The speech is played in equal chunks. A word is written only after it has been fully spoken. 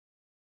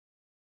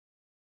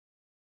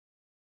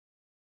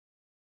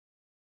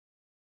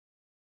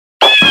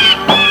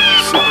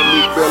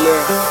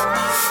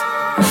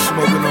Yeah.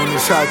 Smoking on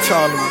this high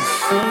tolerance.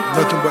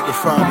 Nothing but the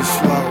finest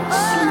flowers.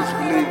 Please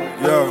believe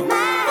it. Yo.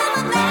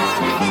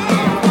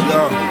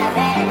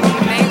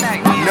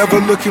 Never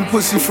looking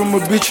pussy from a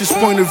bitch's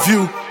point of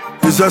view.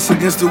 It's us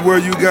against the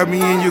world, you got me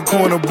in your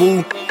corner,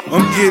 boo.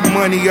 I'm getting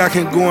money, I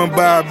can go and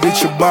buy a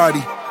bitch a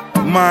body.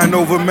 Mind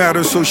over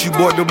matter, so she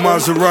bought the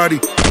Maserati.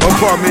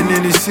 Apartment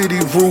in the city,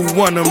 rule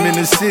 1, I'm in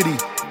the city.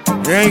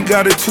 They ain't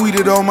gotta tweet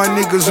it, all my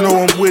niggas know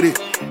I'm with it.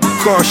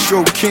 Car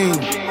show king,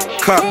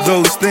 cop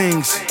those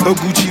things. A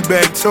Gucci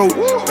bag tote,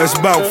 that's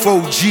about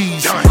 4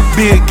 G's.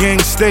 Big gang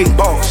state,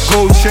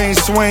 gold chain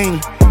swing.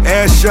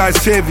 Ass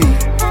shots heavy,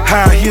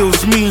 high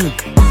heels mean.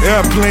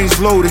 Airplanes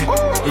loaded,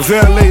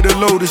 valet the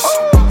Lotus.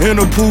 In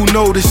a pool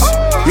notice,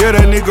 yeah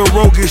that nigga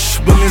roguish.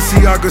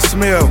 Balenciaga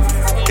smell,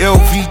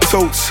 LV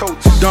totes.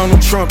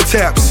 Donald Trump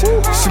taps,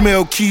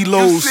 smell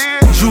kilos.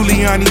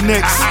 Giuliani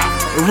next,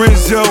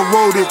 Renzel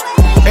wrote it.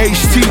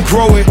 HT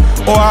grow it,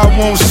 or I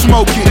won't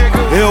smoke it.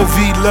 LV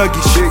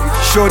luggage,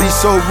 shorty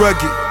so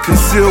rugged.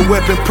 Concealed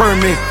weapon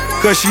permit,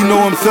 cause she know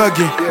I'm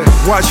thuggin'.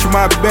 Watch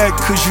my back,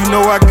 cause you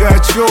know I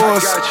got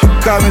yours.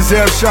 Collins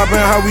Ave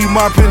shopping, how we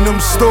mopping them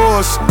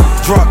stores.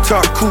 Drop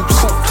top coupes,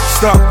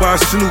 stop by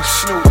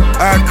Snoops.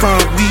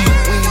 Icon weed,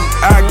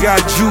 I got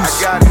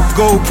juice.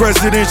 Gold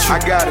presidential,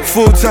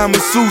 full-time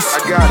masseuse.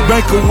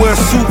 Banker wear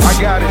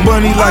suits,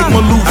 money like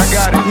Maloof.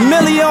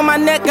 Millie on my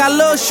neck, got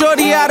little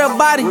shorty out of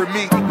body.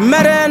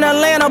 Met her in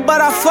Atlanta,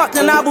 but I fucked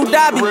in Abu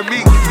Dhabi.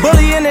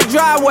 Bully in the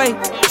driveway,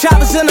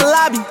 choppers in the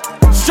lobby.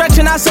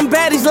 Stretching out some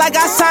baddies like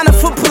I signed up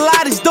for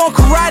Pilates. Doing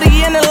karate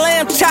in the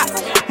lamb chop.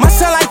 My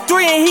son like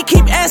 3 and he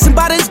keep asking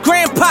about his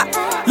grandpa.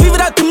 Leave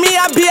it up to me,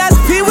 I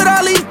BSP with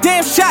all these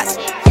damn shots.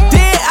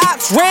 Dead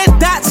ops, red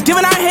dots,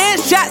 giving out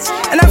headshots.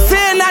 And I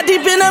feel not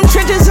deep in them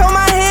trenches on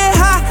my head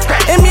high.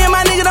 And me and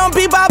my nigga don't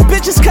be about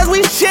bitches cause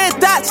we share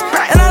dots.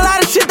 And a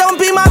lot of shit don't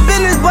be my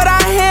business, but I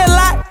hear a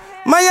lot.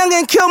 My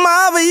youngin' killed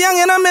my other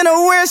youngin', I'm in a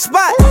weird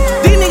spot.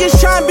 These niggas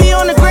tryna be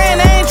on the grand,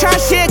 they ain't tryna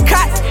share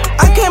cot.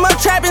 I came up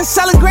trapping,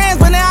 selling grands,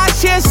 but now I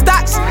share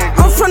stocks.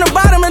 I'm from the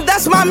bottom and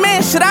that's my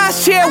man, should I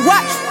share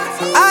watch?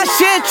 I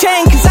share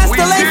chain, cause I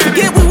still ain't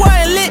forget we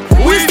weren't lit.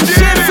 We used to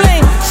share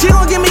flame. She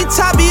gon' give me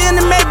toppy in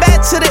the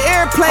Maybach to the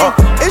airplane.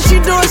 If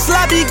she doing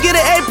sloppy, get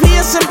an AP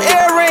and some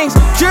earrings.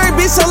 Jury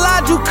be so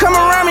loud, you come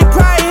around me,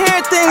 probably hear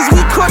things.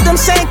 We caught them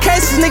same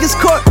cases, niggas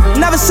caught,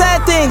 never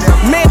said things.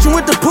 Mansion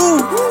with the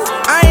pool,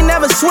 I ain't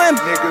never swim.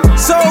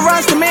 So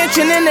runs the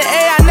mansion in the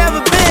air, I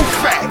never been.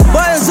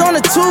 Buttons on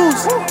the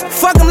tools,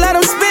 fuck them, let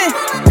them spin.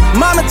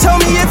 Mama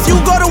told me if you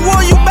go to war,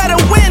 you better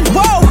win.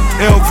 Whoa.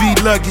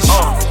 LV luggage,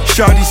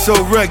 shawty so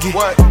rugged.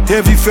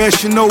 Heavy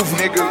fashion over,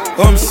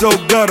 I'm so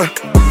gutter.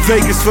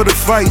 Vegas for the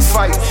fights,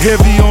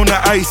 heavy on the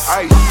ice.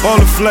 All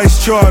the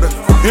flights charter,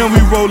 and we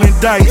rolling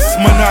dice.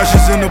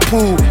 Menages in the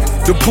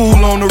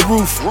pool on the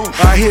roof.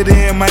 I hit it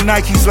in my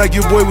Nikes like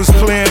your boy was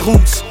playing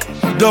hoops.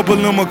 Double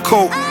in my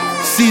coat,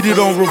 seated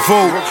on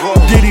revolt.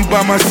 Diddy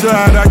by my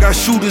side, I got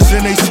shooters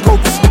in they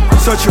scopes.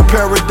 Such a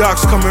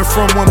paradox coming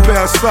from one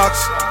pair of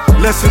socks.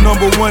 Lesson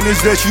number 1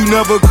 is that you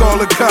never call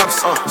the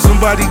cops.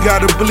 Somebody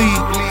gotta bleed,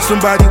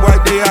 somebody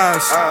wipe their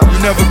eyes. You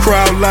never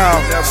cry out loud,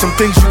 some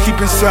things you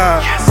keep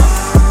inside.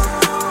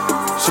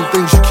 Some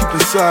things you keep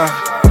inside.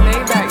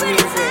 Maybach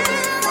music.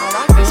 I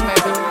like this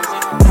Maybach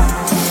music.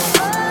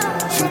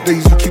 Some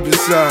things you keep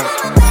inside.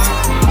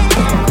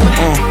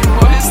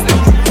 What is this?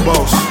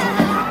 Boss.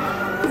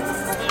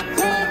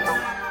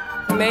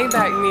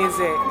 Maybach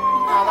music.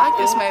 I like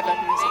this Maybach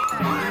music.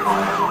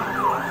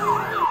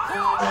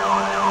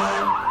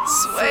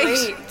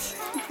 Sweet.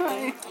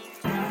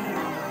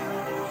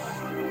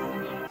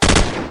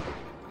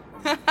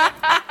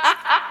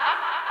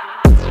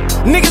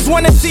 Niggas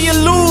wanna see you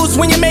lose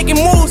when you're making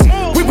moves.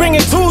 We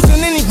bringing tools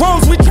in any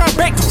rooms, we tryna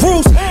break the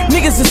rules.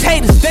 Niggas is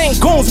haters, they ain't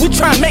goons, we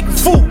tryna make a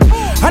fool.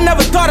 I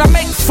never thought I'd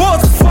make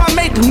fours before I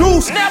made the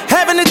news.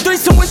 Having a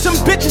threesome with some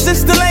bitches and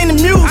still ain't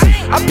amused.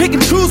 I pick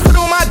and choose, put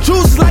on my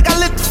juices like I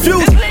lit the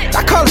fuse.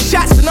 I call the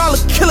shots and all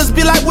the killers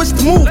be like, what's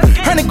the move?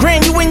 100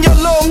 grand, you and your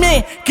little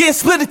man getting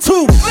split in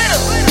two.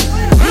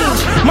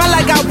 My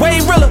life got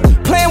way realer.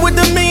 Playing with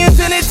the millions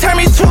and it turned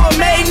me to a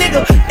made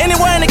nigga.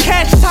 Anywhere in the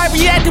cash type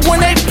reacted when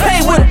they play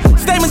with it.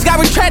 Statements got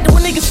retracted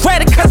when niggas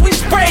read it cause we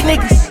spray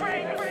niggas.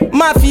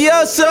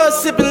 Mafioso,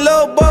 sipping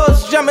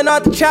lerebours, jumping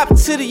off the chopper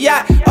to the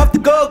yacht. Off the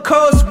Gold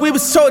Coast, we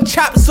was sold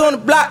choppers on the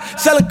block,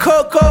 selling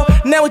cocoa.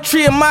 Now we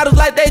treating models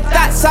like they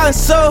thought, selling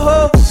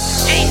Soho.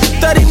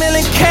 30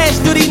 million cash,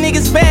 do these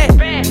niggas bad.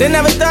 They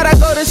never thought I'd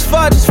go this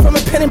far just from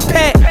a pen and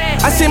pad.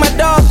 I see my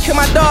dog kill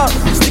my dog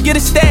just to get a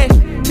stash.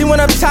 He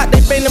went up top,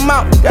 they banged him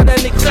out, got that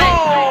nigga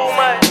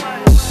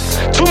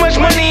too much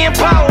money and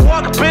power,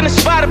 walk up in the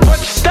spot, a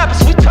bunch of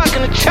steppers, we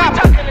talking to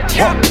chopper.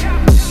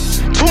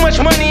 Too much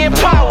money and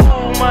power,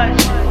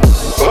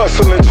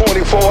 Hustling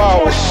 24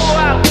 hours.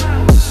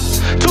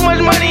 Too much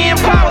money and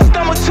power,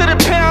 stumble to the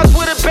pounds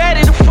with a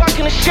baddie to fuck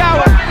in the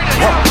shower.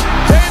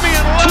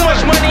 Too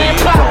much money and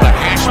power.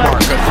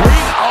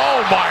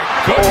 Oh my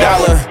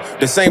goodness.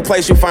 The same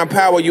place you find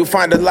power, you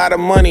find a lot of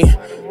money.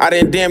 I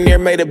done damn near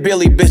made a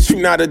Billy, bitch,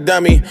 you not a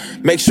dummy.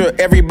 Make sure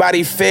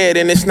everybody fed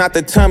and it's not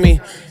the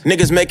tummy.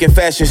 Niggas making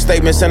fashion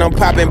statements and I'm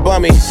popping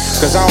bummy.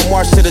 Cause I don't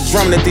march to the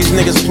drum that these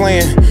niggas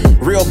playing.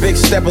 Real big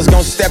steppers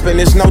gon' step in,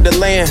 there's no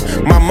delaying.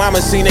 My mama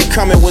seen it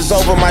coming, was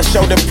over my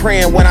shoulder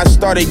praying. When I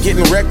started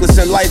getting reckless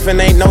in life and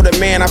ain't know the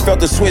man, I felt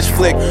the switch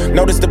flick.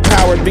 Noticed the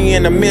power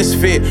being a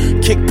misfit.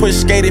 Kick push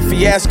skated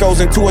fiascos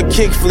into a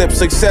kick flip.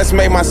 Success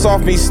made my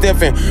soft me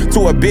stiffen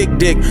to a big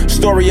dick.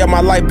 Story of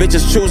my life,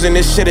 bitches choosing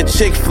this shit a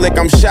chick flick.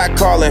 I'm shot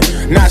calling,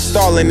 not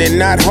stalling and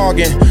not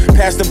hogging.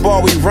 Pass the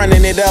ball, we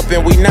running it up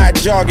and we not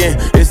jogging.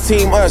 It's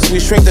team us,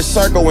 we shrink the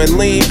circle and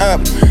lean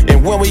up.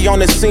 And when we on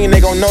the scene, they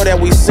gon' know that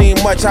we seen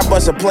much. I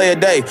bust a play a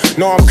day,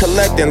 know I'm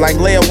collecting like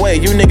layaway.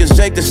 You niggas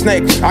Jake the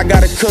Snake, I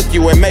gotta cook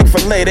you and make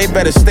filet. They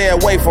better stay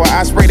away for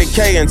I spray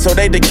decay until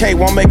they decay.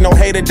 Won't make no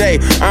hay today.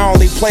 I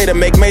only play to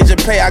make major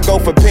pay, I go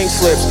for pink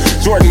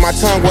slips. Jordan my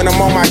tongue when I'm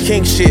on my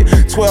king shit.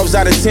 12s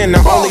out of 10, the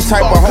only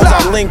type of hoes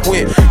I link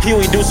with.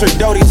 Huey Deucer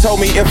Doty told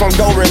me if I'm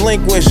gon'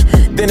 relinquish,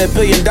 then $1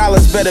 billion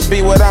better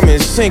be what I'm in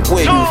sync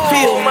with. You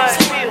feel me?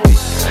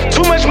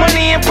 Too much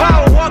money and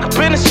power. Walk up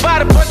in the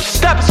spot, a bunch of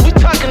steppers. We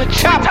talking the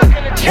chopper.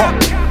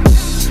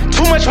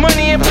 Too much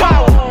money and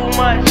power.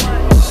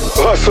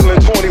 Hustling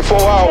 24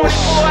 hours.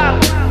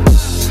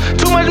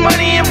 Too much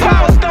money and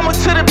power. Stomach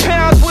to the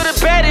pounds with a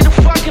baddie to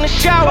fuck in the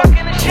shower.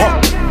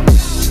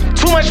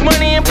 Too much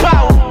money and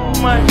power.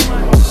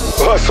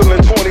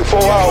 Hustling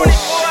 24 hours.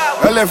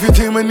 I left your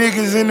team of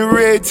niggas in the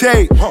red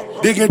tape.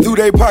 Digging through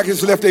their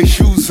pockets, left their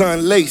shoes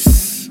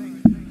unlaced.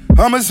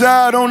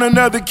 Homicide on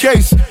another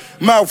case.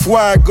 Mouth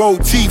wide,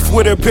 gold teeth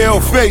with a pale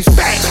face.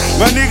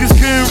 My niggas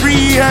couldn't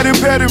read, had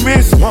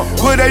impediments,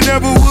 but they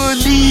never would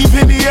leave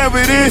any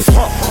evidence.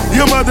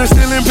 Your mother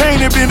still in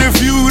pain, it been a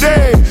few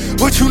days,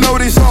 but you know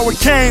this all it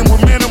came with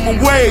minimum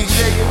wage.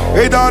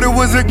 They thought it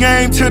was a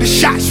game till the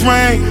shots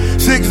rang.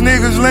 6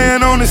 niggas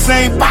laying on the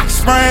same box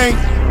spring.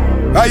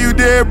 How you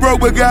dead broke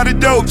but got a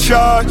dope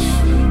charge?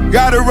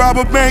 Gotta rob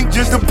a bank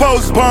just to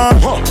post bond.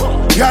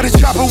 Got a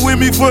chopper with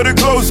me for the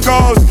close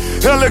calls.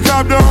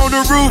 Helicopter on the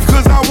roof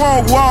cause I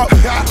won't walk.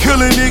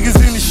 Killing niggas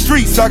in the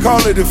streets, I call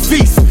it a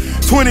feast.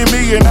 20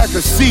 million I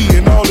could see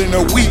and all in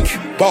a week.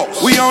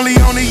 Boss. We only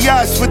on the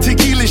yachts for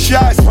tequila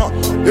shots.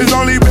 There's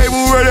only baby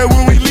word that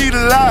when we lead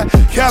a lot.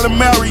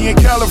 Calamari in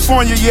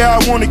California, yeah,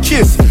 I wanna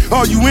kiss.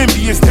 All you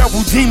envious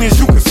devil demons,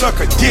 you can suck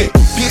a dick,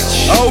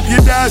 bitch. I hope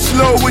you die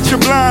slow with your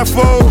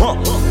blindfold.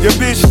 Your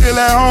bitch still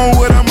at home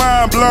with her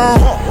mind blown.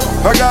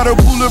 I got a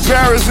pool in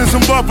Paris and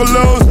some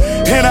buffaloes.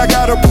 And I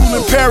got a pool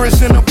in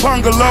Paris and a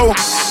bungalow.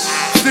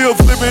 Still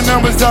flipping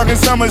numbers, talking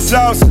summer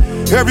sauce.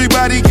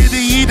 Everybody get to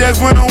eat, that's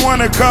when I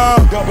wanna call.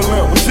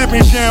 I'm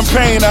sipping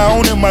champagne, I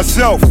own it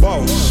myself.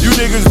 You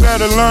niggas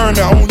better learn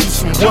to own you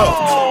some wealth.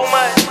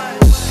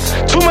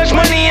 Too much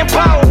money and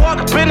power. Walk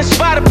up in the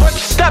spot, a bunch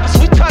of steppers.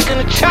 We talking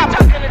the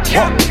chopper.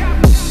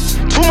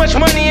 Too much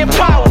money and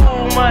power.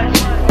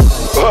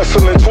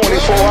 Hustling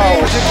 24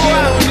 hours.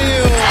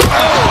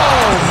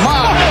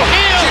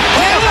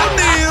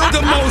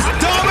 The most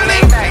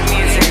dominant.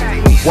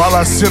 While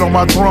I sit on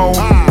my throne,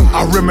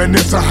 I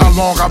reminisce on how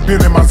long I've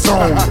been in my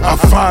zone. I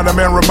find them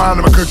and remind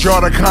them, cause y'all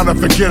to kinda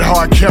forget how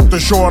I kept the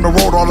show on the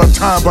road all the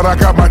time, but I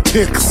got my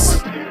ticks.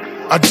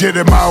 I did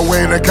it my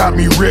way and it got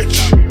me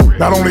rich.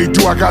 Not only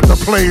do I got the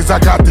plays, I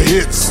got the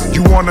hits.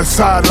 You on the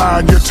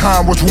sideline, your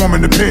time was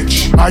warming the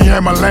pitch. I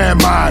am a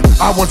landmine,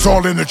 I was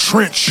all in the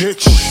trench,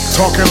 bitch.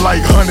 Talking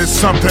like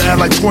 100-something and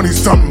like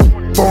 20-something.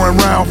 Throwing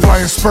round,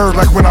 flying spurs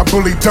like when I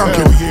bullied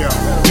Duncan.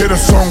 Did a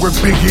song with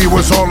Biggie, it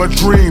was all a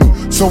dream.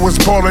 So it's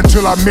ballin'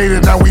 till I made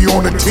it, now we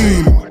on the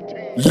team.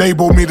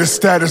 Label me the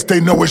status,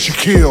 they know it's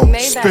Shaquille.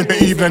 Spent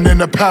the evening in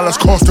the palace,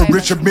 cost a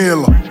richer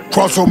meal.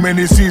 Crossed so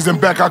many seas and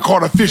back, I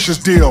caught a fisher's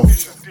deal.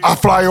 I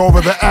fly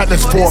over the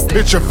Atlas for a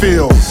picture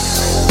field.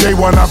 Day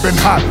one I've been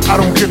hot, I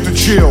don't get the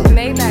chill.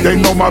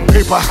 They know my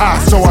paper high,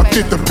 so I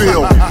fit the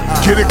bill.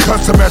 Get it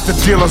custom at the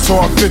dealer, so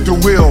I fit the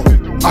wheel.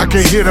 I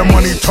can hear the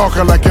money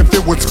talking like if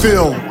it was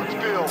Phil.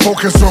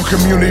 Focus on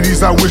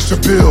communities I wish to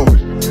build.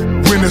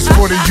 When it's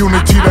for the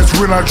unity, that's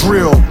when I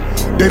drill.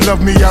 They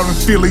love me out in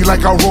Philly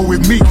like I roll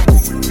with Meek.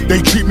 They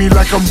treat me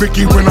like I'm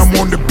Ricky when I'm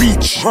on the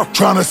beach.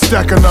 Tryna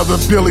stack another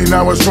Billy,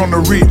 now it's on the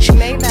reach.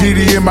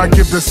 DDM I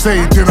give the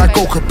say, then I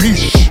go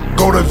capiche.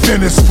 Go to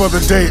Venice for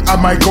the day, I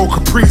might go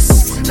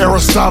Caprice.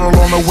 Aristotle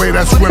on the way,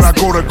 that's when I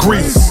go to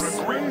Greece.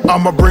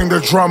 I'ma bring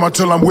the drama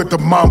till I'm with the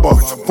Mamba.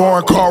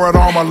 Foreign car at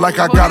armor like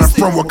I got it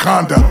from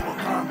Wakanda.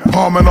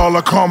 Palming all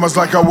the commas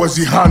like I was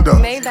E Honda.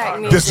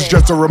 This is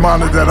just a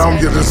reminder that I'm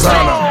your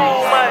designer.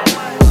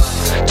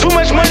 Too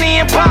much money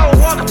and power.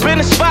 Walk up in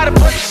the spot, a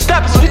bunch of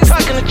steppers. We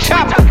talking the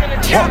chopper.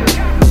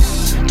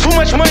 Too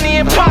much money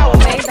and power.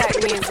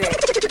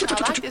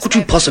 Could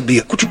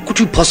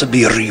you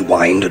possibly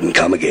rewind and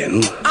come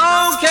again?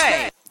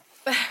 Okay.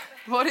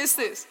 What is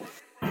this?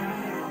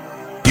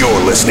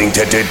 You're listening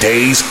to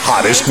today's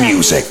hottest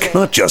music.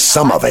 Not just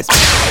some of it,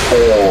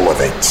 all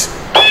of it.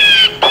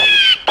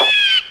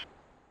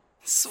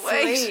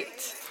 Sweet.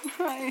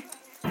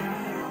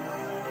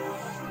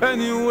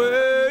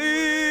 Anyway.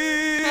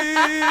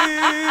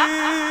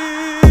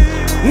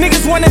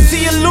 Niggas wanna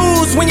see you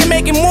lose when you're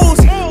making moves.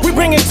 We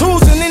bringing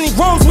tools in any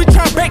rooms, we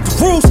try to break the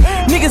rules.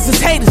 Niggas is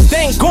haters,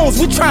 they ain't goons,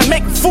 we try to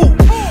make a fool.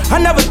 I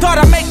never thought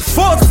I'd make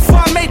fours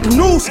before I made the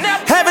news.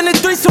 Having a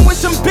threesome with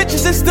some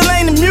bitches, it still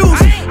ain't the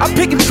muse. I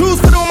pick and choose,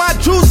 put on my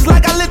juices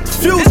like I lit the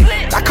fuse.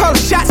 I call the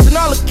shots and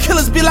all the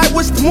killers be like,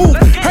 what's the move?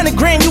 100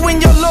 grand, you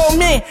and your little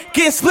man,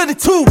 getting split in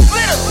two.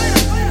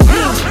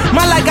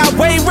 My life got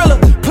way realer.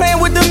 Playing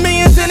with the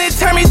millions and it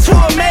turned me to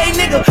a made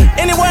nigga.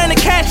 Anywhere in the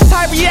cash is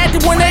how I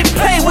reacted when they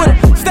play with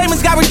it.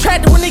 Statements got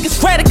retracted when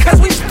niggas read it cause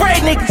we spray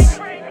niggas.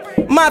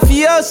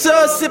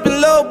 Mafioso, sipping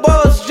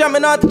lerebours,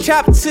 jumping off the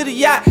chopper to the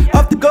yacht.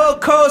 Off the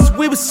Gold Coast,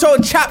 we was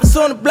sold choppers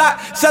on the block,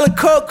 selling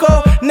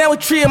cocoa. Now we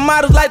treating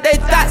models like they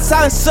thought,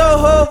 selling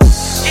Soho.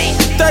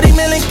 30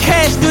 million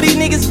cash, do these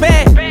niggas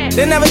bad.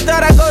 They never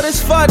thought I'd go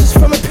this far just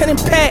from a pen and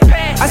pad.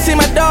 I see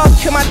my dog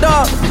kill my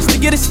dog just to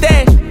get a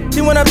stash. He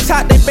went up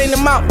top, they banged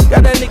him out,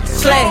 got that nigga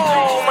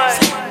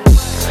slashed.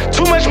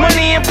 Too much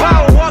money and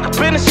power, walk up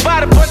in the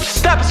spot, a bunch of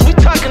steppers, we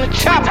talking the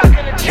chopper.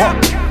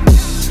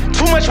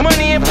 Too much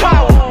money and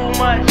power,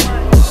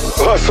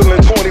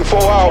 hustling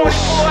 24 hours.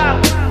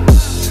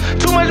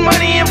 Too much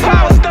money and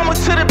power, stumble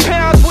to the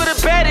pounds with a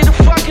baddie to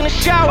fuck in the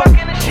shower.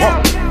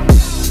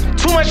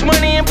 Too much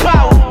money and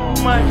power,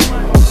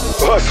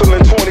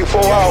 hustling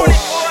 24 hours.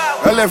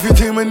 I left your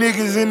team of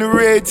niggas in the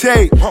red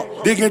tape,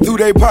 digging through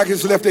their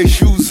pockets, left their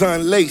shoes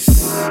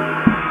unlaced.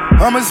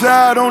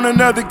 Homicide on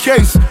another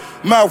case,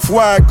 mouth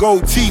wide,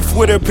 gold teeth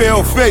with a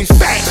pale face.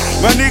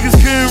 My niggas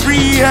couldn't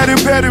read, had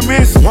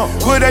impediments,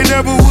 but they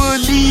never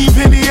would leave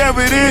any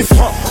evidence.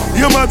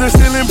 Your mother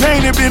still in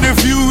pain, it been a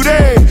few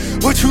days,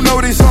 but you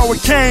know this all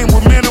it came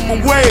with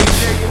minimum wage.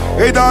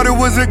 They thought it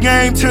was a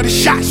game till the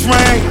shots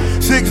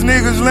rang. 6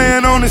 niggas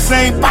laying on the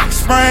same box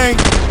spring.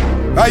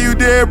 How you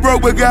dead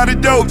broke but got a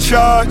dope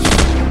charge?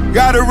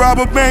 Gotta rob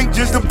a bank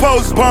just to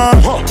post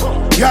bond.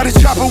 Got a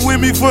chopper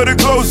with me for the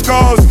close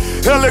calls.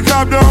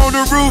 Helicopter on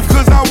the roof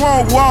cause I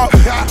won't walk.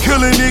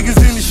 Killing niggas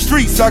in the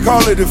streets, I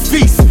call it a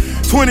feast.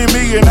 20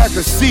 million I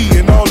could see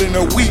and all in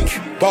a week.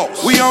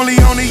 Boss. We only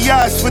on the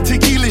yachts for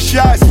tequila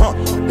shots.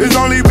 It's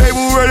only baby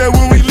word that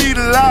when we lead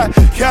a lot.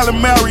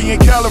 Calamari in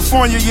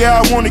California, yeah,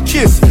 I wanna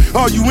kiss.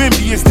 All you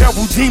envious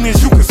devil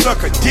demons, you can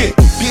suck a dick,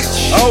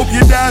 bitch. I hope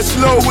you die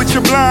slow with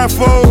your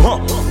blindfold.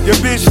 Your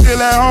bitch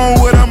still at home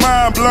with her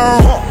mind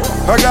blown.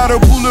 I got a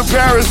pool in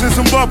Paris and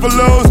some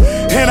buffaloes,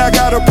 and I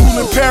got a pool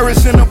in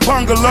Paris and a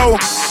bungalow.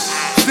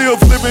 Still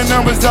flipping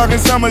numbers, talking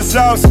summer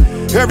sauce.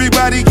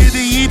 Everybody get to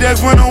eat,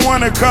 that's when I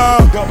wanna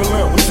call.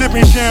 I'm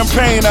sipping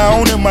champagne, I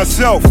own it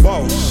myself.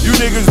 You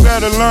niggas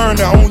better learn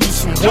to own you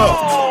some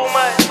wealth.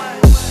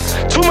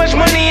 Too much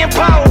money and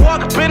power,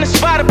 walk up in the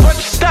spot, a bunch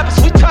of steppers,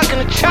 we talking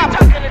the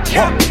chopper.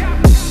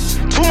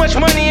 Too much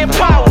money and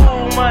power,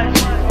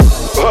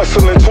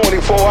 hustling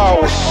 24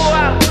 hours.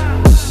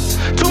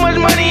 Too much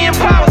money and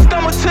power,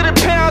 stumble to the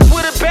pounds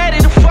with a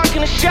baddie to fuck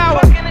in the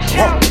shower.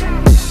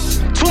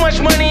 Too much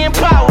money and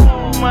power,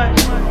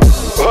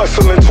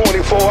 hustling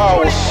 24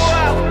 hours.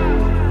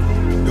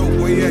 No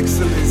way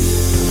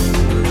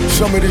excellence.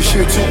 Some of this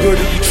shit too good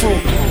to be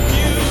true.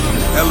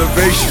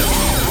 Elevation.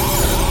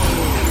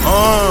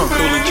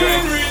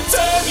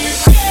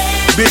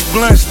 Big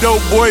blunts,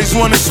 dope boys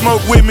wanna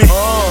smoke with me.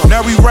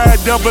 Now we ride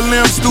double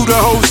M's through the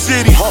whole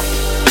city.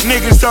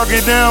 Niggas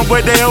talking down,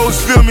 but they always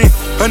feel me.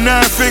 A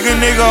 9-figure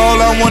nigga, all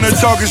I wanna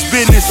talk is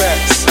business.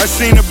 I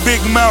seen a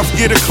big mouth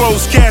get a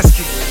closed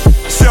casket.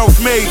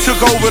 Self-made,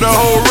 took over the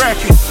whole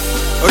racket.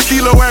 A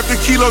kilo after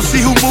kilo,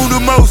 see who moved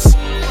the most.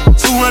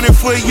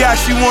 200-foot yacht,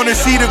 she wanna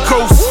see the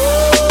coast.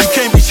 You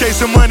can't be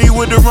chasing money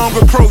with the wrong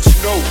approach.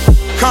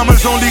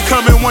 Commas only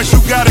coming once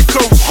you got a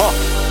coach.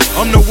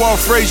 I'm the Walt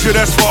Frazier,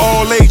 that's for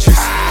all ages.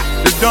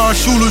 The Don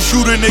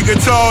shooter nigga,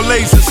 tall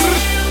lasers.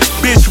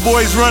 Bitch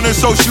boys running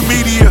social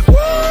media.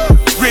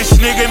 Rich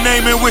nigga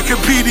naming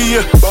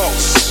Wikipedia.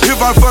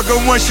 If I fuck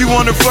her once, she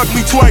wanna fuck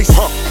me twice.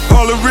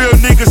 All the real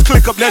niggas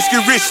click up, let's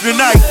get rich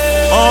tonight.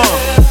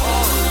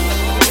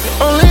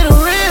 Only the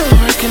real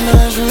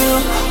recognize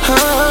real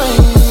high.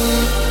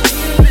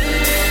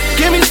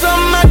 Give me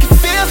something I can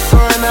feel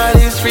for, now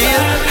this real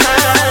high.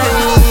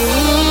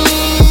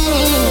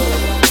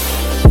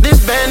 This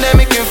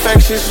pandemic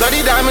infectious.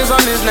 30 diamonds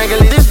on this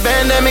necklace. This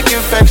pandemic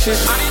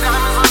infectious.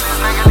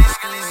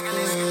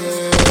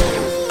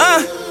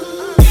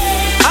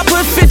 I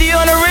put 50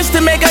 on the wrist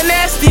to make her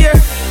nastier.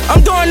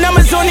 I'm doing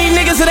numbers on these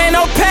niggas, it ain't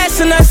no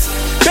passing us.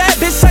 Bad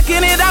bitch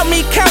sucking it out,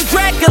 me Count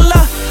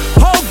Dracula.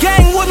 Whole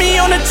gang with me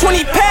on the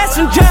 20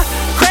 passenger.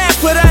 Crab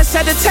with us,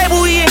 at the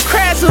table eating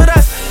crabs with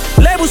us.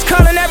 Labels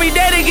calling every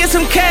day to get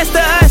some cash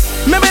to us.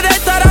 Remember they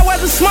thought I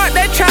wasn't smart,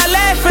 they try to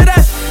laugh at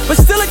us. But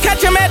still I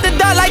catch them at the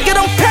door like get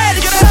them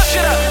padded.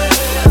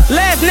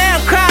 Laugh now,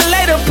 cry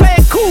later, play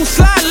it cool,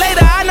 slide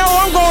later. I know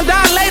I'm gon'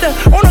 die later.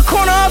 On the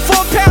corner up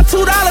for £1,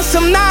 $2,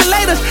 some $9.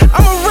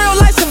 I'm a real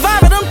life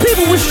survivor, them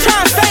people was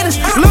trying to fade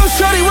us. Little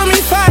shorty with me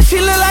fine,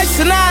 she look like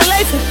Sanaa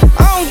Lathan.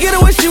 I don't get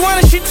her what she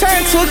wanted, she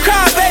turned to a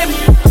cry, baby.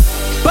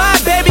 Bye,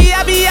 baby,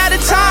 I be out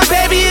of time,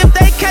 baby. If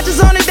they catch us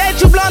on the date,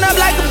 you blown up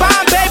like a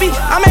bomb, baby.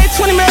 I made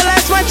 20 million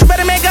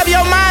better make up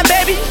your mind,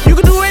 baby. You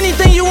can do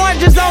anything you want,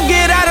 just don't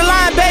get out of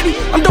line, baby.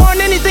 I'm doing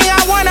anything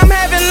I want, I'm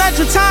having lunch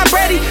with Tom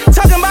Brady.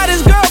 Talking about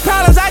his girl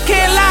problems, I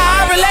can't lie,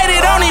 I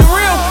related, only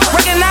real.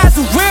 Recognize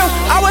the real,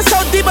 I was so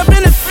deep up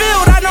in the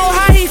field, I know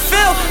how he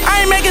feel.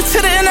 I ain't make it to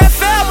the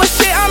NFL, but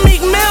shit, I'm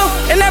Meek Mill.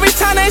 And every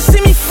time they see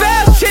me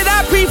fail, shit,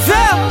 I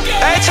prevail.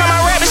 Every time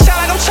I rap, it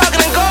sound like I'm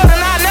talking in gold, and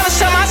I never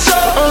sell my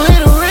soul. Only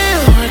the real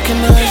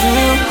recognize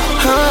real.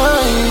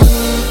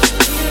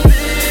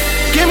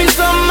 Give me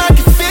something I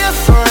can feel,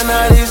 find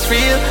out it's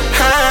real.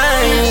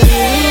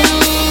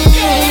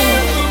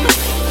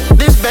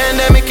 This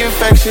pandemic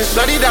infectious,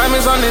 bloody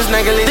diamonds on this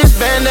necklace. This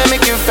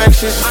pandemic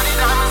infectious.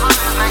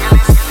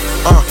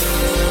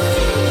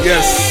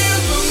 Yes.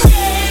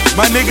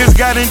 My niggas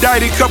got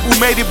indicted, couple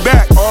made it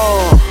back.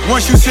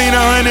 Once you seen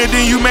 100,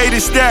 then you made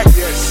it stack.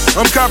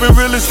 I'm copping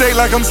real estate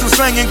like I'm still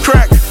slanging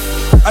crack.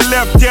 I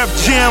left Def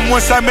Jam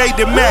once I made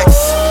the max.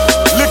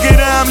 Look at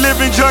how I'm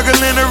living,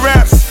 juggling the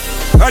raps.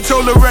 I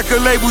told the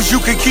record labels you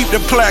can keep the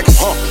plaques.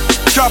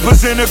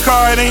 Choppers in the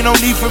car, it ain't no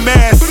need for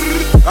masks.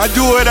 I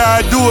do it how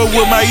I do it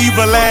with my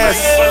evil ass.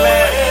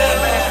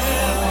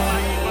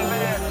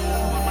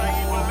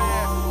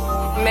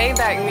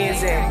 Maybach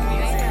music.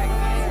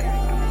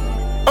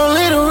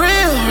 Only the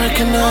real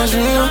recognize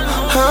real.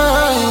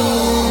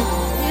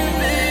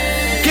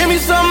 Give me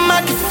something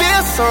I can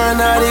feel,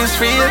 find out it's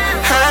real.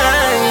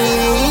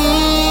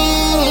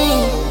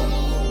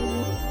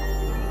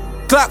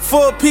 Glock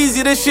 4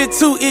 peasy, this shit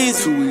too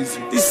easy.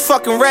 These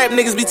fucking rap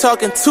niggas be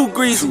talking too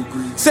greasy.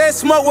 Said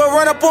smoke will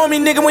run up on me,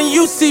 nigga, when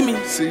you see me.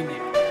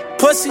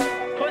 Pussy.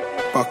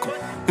 Fuck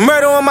 'em.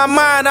 Murder on my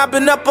mind, I've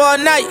been up all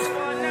night.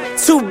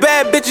 Two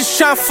bad bitches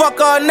tryna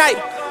fuck all night.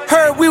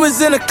 Heard we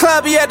was in the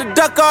club, he had to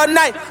duck all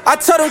night. I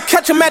told him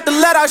catch him at the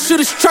let, I'll shoot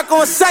his truck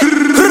on sight.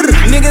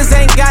 Niggas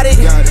ain't got it,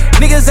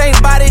 niggas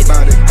ain't bought it.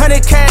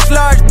 100 cash,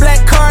 large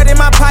black card in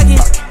my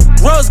pocket.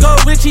 Rose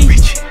gold Richie,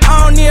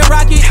 I don't need a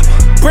rocket.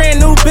 Brand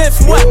new Biff,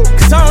 what?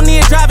 Cause I don't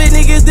need to drive it,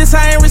 niggas. This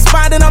I ain't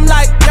responding, I'm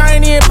like, y'all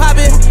ain't even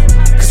poppin'.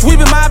 Cause we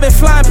been mobbing,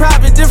 flying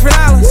private, different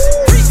islands.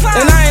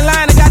 And I ain't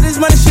lying, I got this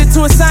money shit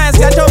to a science.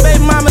 Got your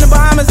baby mama in the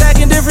Bahamas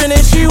acting different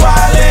and she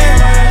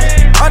wildin'.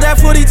 All that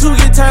 42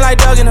 get turned like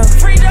Doug in her.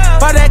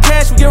 By that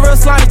cash, we get real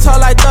slimy, talk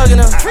like Thug in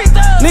her.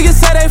 Niggas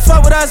say they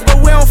fuck with us, but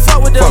we don't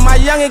fuck with them. My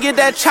youngin' get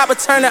that chopper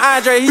turned to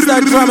Andre, he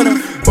start drumming them.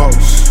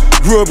 Boss.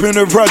 Grew up in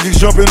the projects,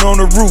 jumping on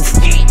the roof.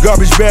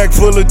 Garbage bag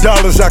full of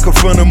dollars, I could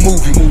fund a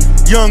movie.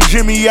 Young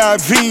Jimmy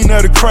Iovine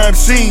of the crime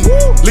scene.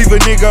 Leave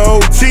a nigga whole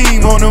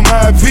team on them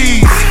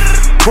IVs.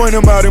 Point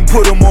them out and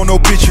put them on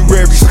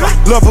obituaries.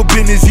 Love a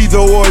business either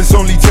or, it's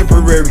only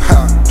temporary.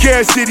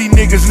 Cash City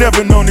niggas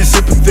never known as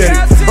sympathetic.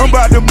 I'm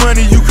about the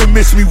money, you can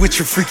miss me with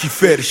your freaky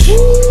fetish.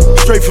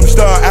 Straight from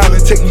Star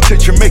Island, take me to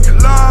Jamaica.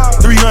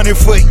 300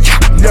 foot,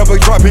 never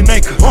dropping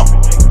anchor.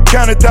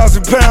 Count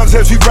 1,000 pounds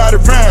as we ride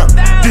around.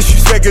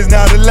 Disrespect is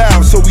not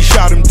allowed, so we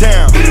shot him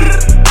down.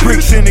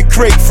 Bricks in the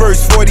crate,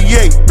 first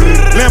 48.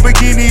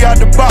 Lamborghini out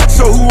the box,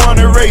 so who on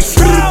the race?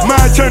 My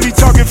attorney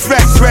talking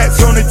facts,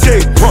 rats on the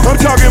tape. I'm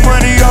talking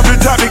money off the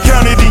top and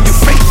count it in your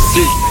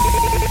face.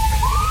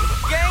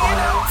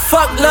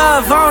 Fuck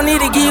love, I don't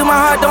need to give you my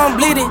heart, don't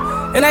bleed it.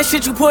 And that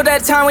shit you pulled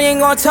that time, we ain't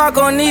gonna talk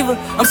on neither.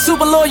 I'm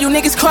super loyal, you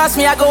niggas cross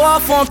me, I go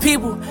off on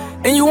people.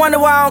 And you wonder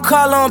why I don't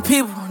call on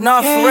people.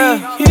 Nah, for real.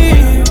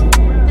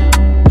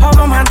 Hold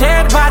on my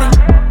dead body.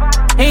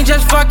 Ain't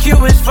just fuck you,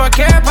 it's fuck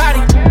everybody.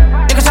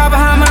 Niggas talk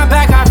behind my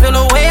back, I feel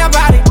a way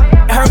about it.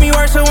 It hurt me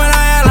worse than when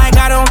I act like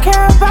I don't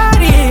care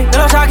about it.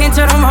 Little talking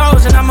to them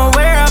hoes and I'm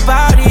aware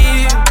about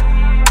it.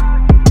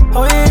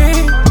 Oh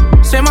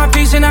yeah. Say my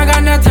piece and I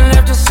got nothing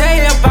left to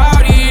say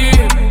about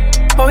it.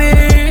 Oh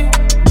yeah.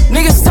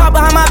 Niggas talk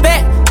behind my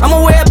back, I'm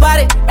aware about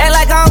it. Act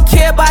like I don't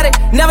care about it.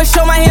 Never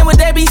show my hand what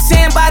they be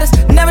saying about us.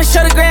 Never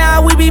show the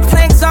ground we be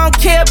playing cause I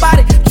don't care about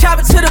it. Chop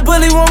it to the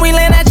bully when we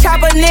land that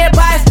chopper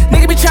nearby us.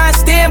 Nigga be trying to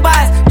stand by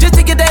us just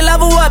to get that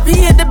level up.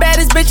 He hit the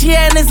baddest bitch he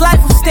had in his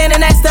life who's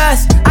standing next to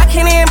us. I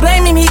can't even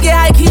blame him, he get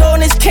high, keep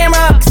holding his camera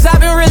up. Cause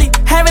I've been really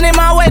having it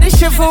my way, this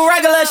shit for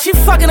regular. She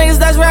fucking niggas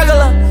that's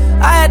regular.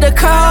 I had to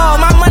call,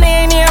 my money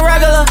ain't even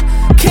regular.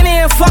 Can't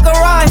even fuck her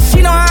raw,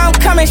 she know how I'm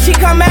coming. She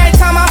come every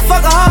time I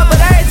fuck her hard,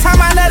 but every time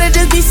I let her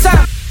just be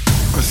something.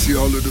 I see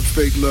all of the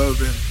fake love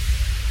and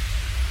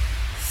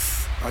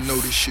I know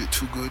this shit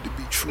too good to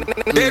be true.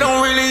 They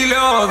don't really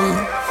love you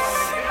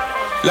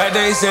like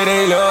they say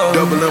they love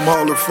you. Double M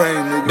Hall of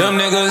Fame, nigga. Them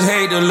niggas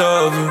hate to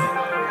love you.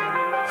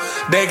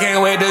 They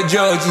can't wait to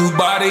judge you,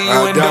 body you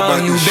and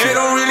done you. They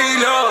don't really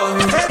love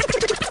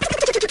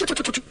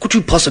you. Could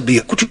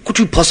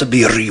you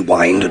possibly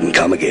rewind and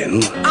come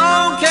again?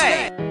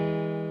 Okay.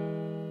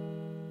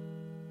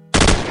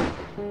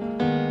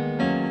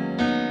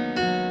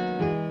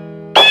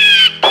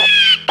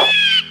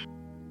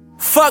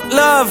 Fuck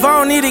love, I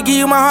don't need to give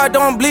you my heart,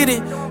 don't bleed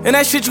it. And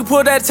that shit you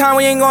pulled that time,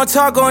 we ain't gonna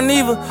talk on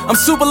neither. I'm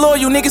super loyal,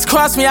 you niggas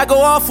cross me, I go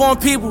off on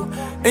people.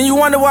 And you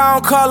wonder why I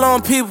don't call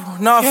on people.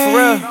 Nah, for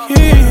real.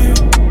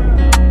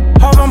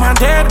 Hold on my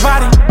dead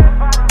body.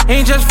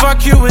 Ain't just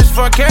fuck you, it's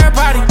fuck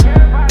everybody.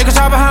 Niggas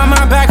talk behind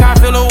my back, I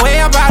feel a way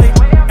about it.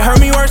 It hurt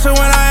me worse than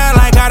when I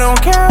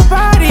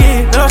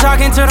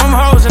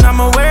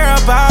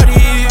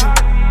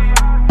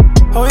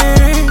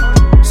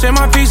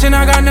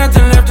I got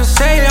nothing left to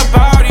say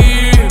about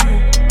it.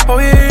 Oh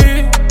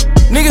yeah.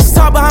 Niggas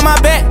talk behind my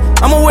back,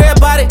 I'm aware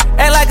about it.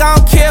 Act like I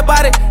don't care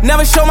about it.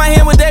 Never show my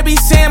hand what they be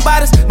saying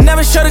about us.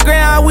 Never show the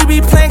ground we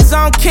be playing cause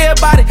I don't care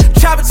about it.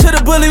 Chop it to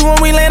the bully when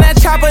we land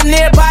that chopper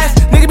nearby us.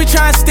 Nigga be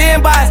trying to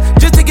stand by us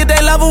just to get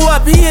that level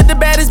up. He hit the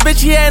baddest bitch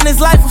he had in his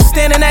life who's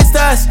standing next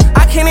to us.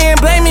 I can't even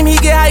blame him, he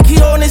get hype, he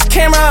holding his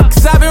camera up.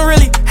 Cause I been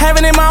really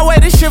having it my way,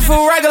 this shit for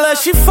regular.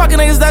 She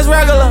fucking niggas that's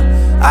regular.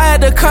 I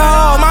had to cut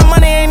her off, my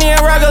money ain't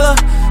even regular.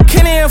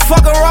 Can't even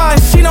fuck her raw,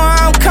 she know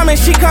how I'm coming.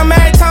 She come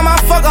every time I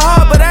fuck her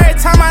hard, but every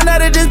time I know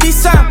that just be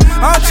something.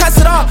 I don't trust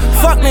it all,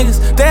 fuck niggas.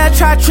 They had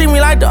tried to treat me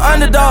like the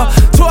underdog.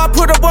 Till I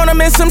put up on them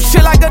in some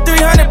shit like a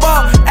 300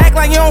 ball. Act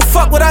like you don't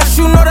fuck with us,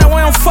 you know that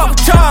we don't fuck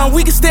with y'all. And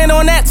we can stand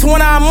on that till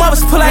when our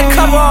mothers pull that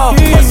cover off.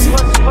 Pussy.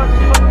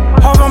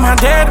 Over my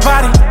dead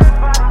body.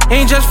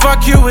 Ain't just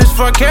fuck you, it's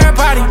fuck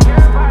everybody.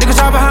 Niggas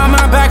talk behind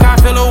my back, I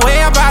feel a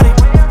way about it.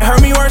 It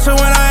hurt me worse than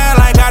when I act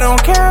like I don't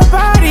care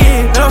about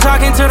it. Little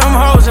talking to them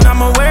hoes and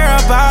I'm aware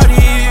about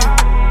it.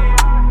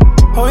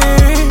 Oh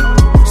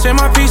yeah. Say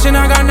my piece and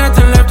I got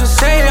nothing left to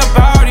say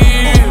about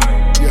it.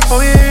 Oh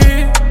yeah.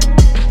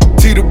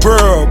 See the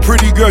burl,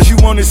 pretty girl, she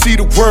wanna see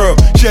the world.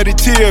 Shed a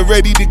tear,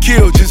 ready to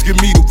kill, just give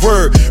me the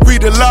word.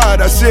 Read a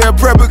lot, I say a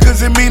prayer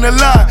because it mean a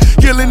lot.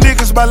 Killing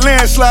niggas by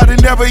landslide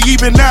and never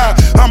even out.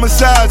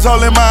 Homicides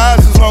all in my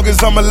eyes as long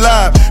as I'm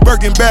alive.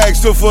 Birkin bags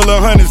still full of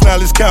hundreds, now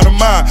let's count them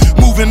out.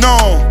 Moving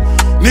on.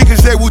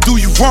 Niggas that will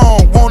do you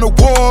wrong. Want a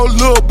war,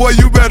 little boy,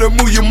 you better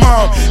move your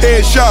mom.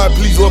 Headshot,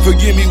 please Lord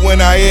forgive me when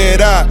I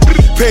head out.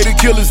 Pay the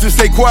killers to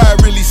stay quiet,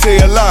 really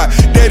say a lot.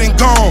 Dead and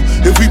gone,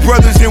 if we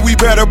brothers then we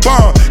better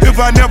bond.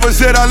 If I never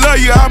said I love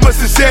you, I must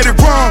have said it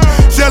wrong.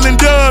 Selling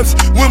dubs,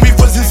 when we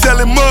wasn't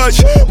selling much.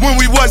 When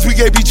we was, we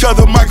gave each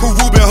other Michael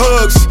Rubin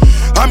hugs.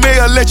 I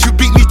may have let you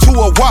beat me to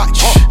a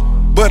watch,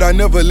 but I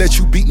never let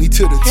you beat me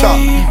to the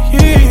top.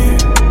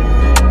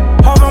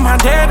 Hold on my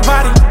dead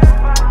body.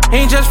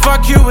 Ain't just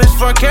fuck you, it's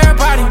fuck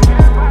everybody.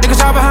 Niggas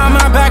talk behind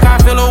my back, I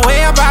feel a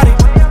way about it.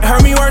 It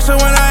hurt me worse than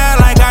when I act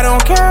like I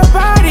don't care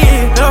about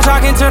it. Little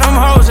talking to them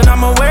hoes and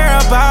I'm aware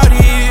about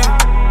it.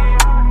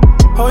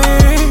 Oh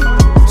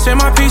yeah. Say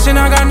my piece and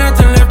I got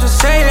nothing left to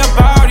say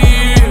about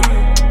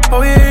it.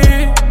 Oh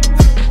yeah.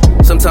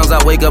 Sometimes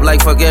I wake up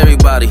like fuck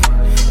everybody.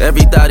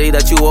 Every thotty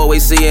that you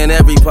always see in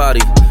every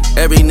party.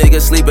 Every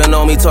nigga sleeping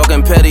on me,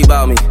 talking petty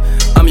about me.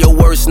 I'm your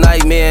worst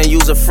nightmare and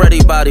use a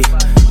Freddy body.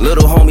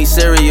 Little homie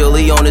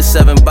serially on his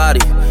 7 body.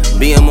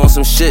 Being on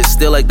some shit,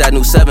 still like that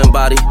new 7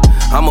 body.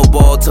 I'm a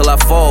ball till I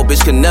fall,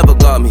 bitch can never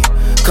guard me.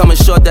 Coming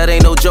short, that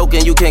ain't no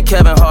joking, you can't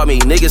Kevin Hart me.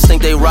 Niggas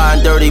think they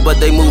riding dirty, but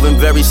they moving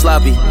very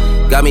sloppy.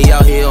 Got me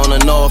out here on the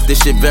north, this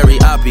shit very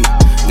oppy.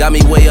 Got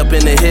me way up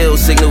in the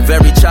hills, signal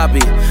very choppy.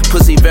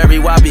 Pussy very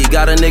woppy,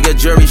 got a nigga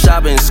jury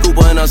shopping. Scoop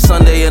her in a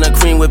Sunday in a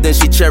cream whip, then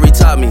she cherry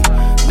top me.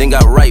 Then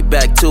got right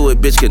back to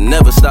it, bitch could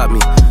never stop me.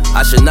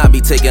 I should not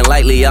be taken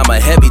lightly, I'm a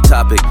heavy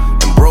topic.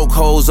 And broke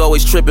hoes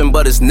always tripping,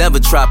 but it's never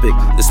tropic.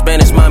 The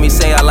Spanish mommy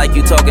say I like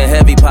you talking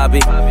heavy, poppy.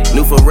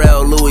 New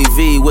Pharrell, Louis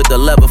V with the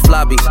leather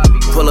floppies.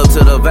 Pull up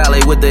to the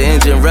valley with the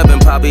engine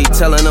revving, poppy.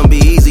 Telling them be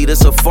easy,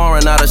 this a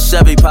foreign, not a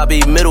Chevy,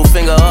 poppy. Middle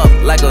finger up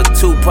like a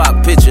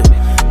Tupac picture.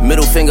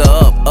 Middle finger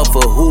up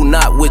for who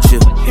not with you.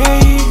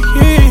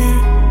 Yeah.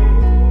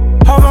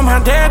 Hold on my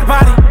dead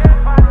body.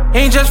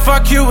 Ain't just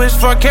fuck you, it's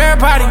fuck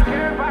everybody.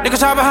 Niggas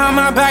talk behind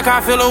my back,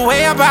 I feel a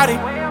way about it.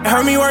 It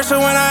hurt me worse than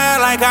when I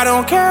act like I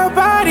don't care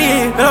about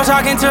it. Little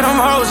talking to them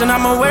hoes and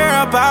I'm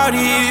aware about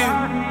it.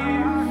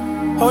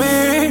 Oh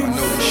yeah.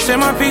 Say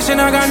my piece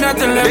and I got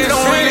nothing left to say. They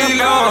don't really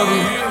love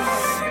you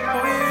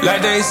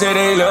like they say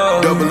they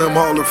love you. Double M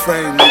Hall of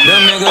Fame. Them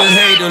niggas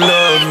hate to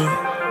love you.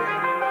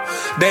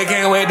 They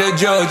can't wait to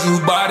judge you,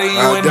 body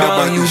you and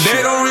done you.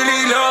 They don't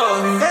really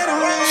love you.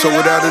 So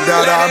without a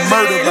doubt, I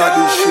murdered by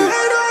this shit.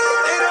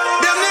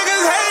 Them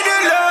niggas hate to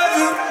love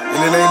you.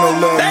 And it ain't no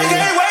love, They man.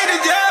 can't wait to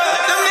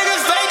judge. Them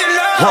niggas fake to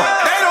love you.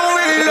 They don't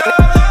really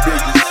love you.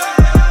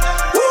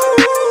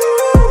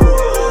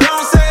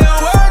 Don't say a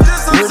word,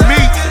 just some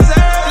seconds.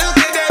 Look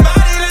at their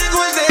body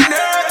language, they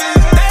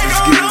nervous. They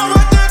don't know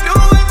what to do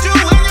with you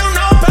when you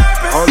know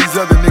purpose. All these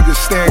other niggas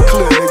stand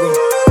clear, nigga.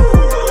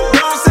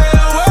 Don't say a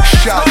word.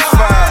 Shots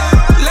fired.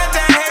 Let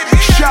that hate be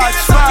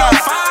Shots fired.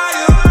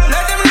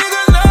 Let them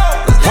niggas know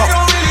they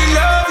don't really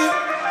love you.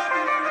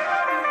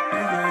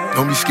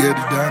 Don't be scared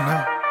to die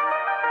now.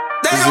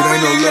 They Cause it don't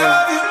ain't no really love.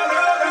 love you.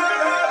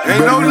 You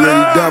better be ready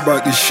to die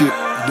about this shit.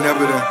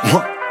 Never that.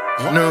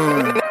 No.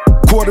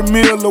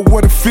 $250,000 or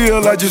what it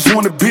feel, I just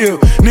wanna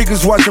build.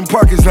 Niggas watching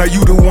pockets, now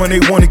you the one they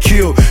wanna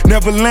kill.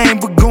 Never lame,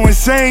 but go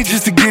insane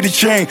just to get a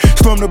chain.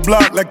 Storm the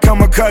block like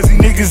kamikaze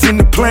niggas in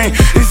the plane.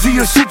 Is he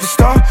a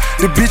superstar?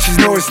 The bitches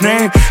know his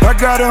name. I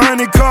got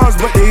 100 cars,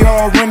 but they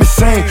all run the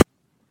same.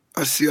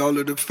 I see all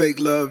of the fake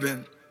love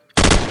and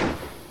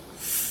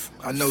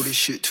I know this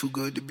shit too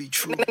good to be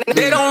true.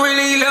 They don't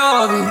really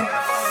love you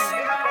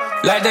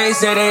like they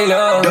say they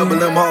love you.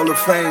 Double M Hall of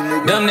Fame,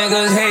 nigga. Them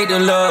niggas hate to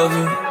love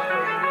you.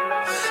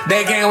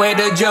 They can't wait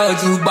to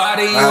judge you,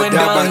 body you I and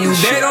die by done you.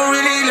 this They shit. don't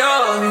really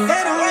love you.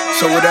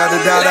 So without a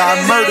doubt, I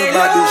murdered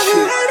by this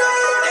shit.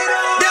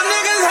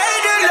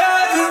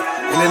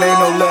 it ain't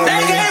no love, They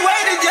man. can't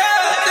wait to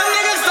judge. Them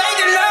niggas fake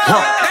the love.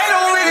 Huh. They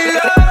don't really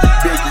love.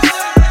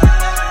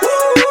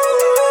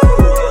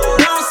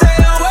 Don't say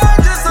a word,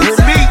 just observe.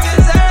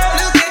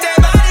 Look at their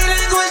body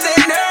language, they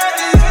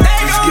nervous.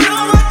 They don't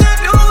know what to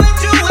do with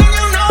you when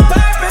you know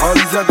purpose. All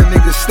these other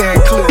niggas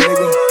stand clear,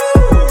 nigga.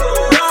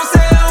 Don't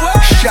say a word,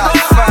 just Shots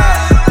go fired.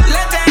 higher.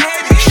 Let that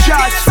hate be the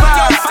Shots gas on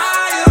your fired.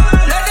 fire.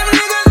 Let them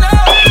niggas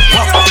know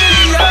they don't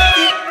really love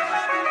you.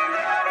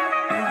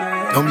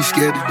 Don't be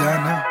scared to die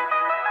now.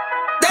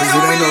 They Cause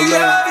don't it ain't no really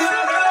love. love you.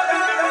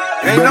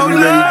 You better be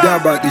ready to die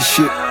about this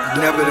shit.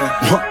 Never that.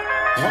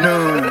 No.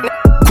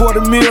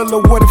 $250,000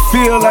 or what it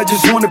feel, I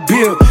just wanna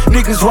build.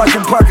 Niggas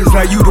watching pockets,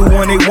 now you the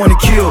one they wanna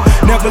kill.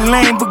 Never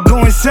lame, but go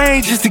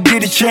insane just to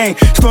get a chain.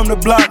 Storm the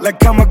block like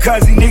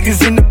kamikaze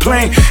niggas in the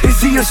plane.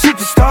 Is he a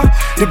superstar?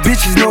 The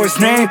bitches know his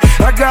name.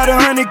 I got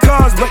 100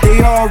 cars, but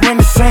they all run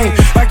the same.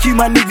 I keep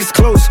my niggas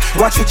close,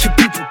 watch what your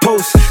people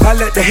post. I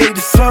let the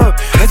haters sub,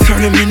 I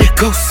turn them into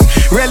ghosts.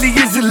 Rarely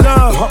is it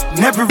love,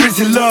 never is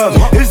it love.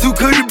 It's too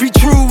good to be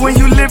true when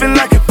you living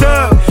like a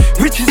thug.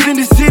 Riches in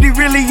the city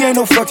really ain't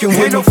no fucking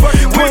winning.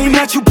 Pointing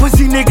at you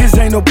pussy niggas,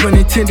 ain't no pun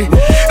intended.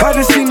 I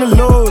done seen the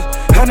lows,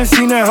 I done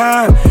seen the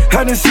high,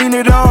 I done seen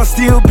it all,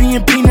 still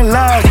being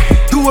penalized.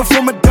 Do it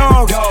for my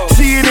dogs,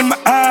 see it in my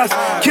eyes.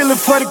 Killing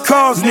for the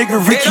cause, nigga,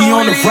 Ricky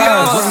on the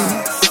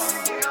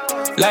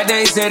rise. Like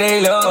they say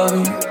they love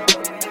you.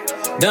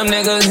 Them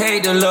niggas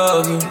hate to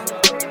love you.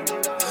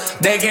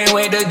 They can't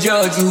wait to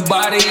judge you,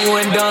 body you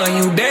and done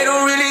you. They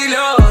don't really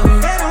love you.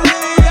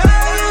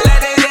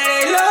 Like they say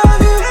they love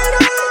you.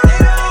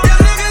 Them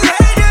niggas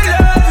hate to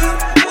love you.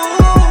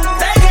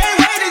 They can't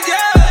wait to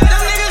judge.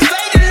 Them niggas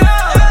fake the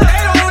love. They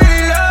don't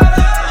really love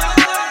you.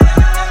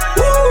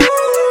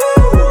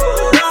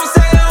 Don't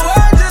say a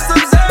word, just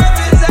observe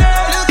it.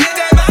 Look at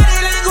their body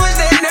language,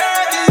 they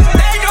nervous.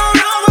 They don't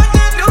know what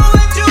to do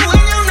with you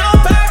when you know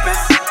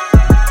purpose.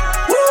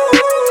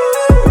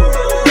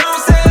 Don't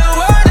say a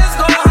word, just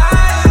go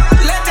higher.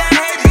 Let that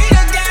hate be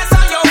the gas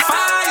on your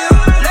fire.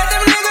 Let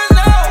them niggas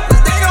know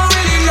that they don't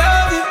really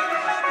love you.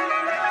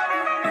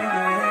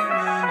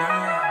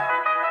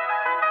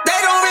 They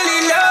don't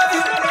really love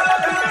you.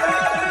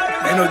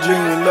 Ain't no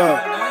genuine love.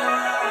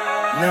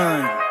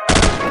 None.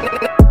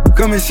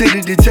 Come and sit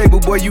at the table,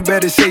 boy, you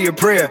better say a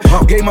prayer.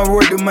 Gave my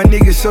word to my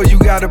niggas, so you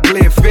gotta play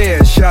it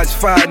fair. Shots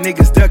fired,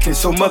 niggas ducking,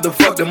 so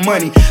motherfuck the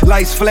money.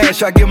 Lights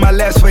flash, I give my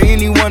last for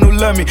anyone who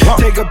love me.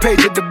 Take a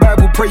page of the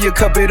Bible, pray your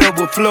cup it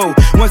overflow.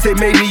 Once they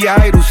made me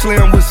an idol,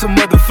 slam with some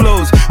other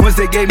flows. Once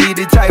they gave me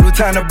the title,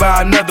 time to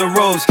buy another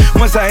rose.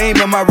 Once I aimed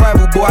at my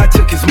rival, boy, I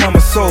took his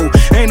mama's soul.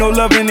 Ain't no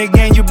love in the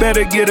game, you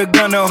better get a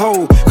gun to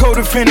hold. Code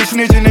to finish,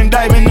 snitching and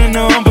diving in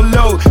the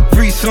envelope.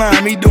 Free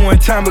slime, he doing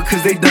time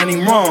because they done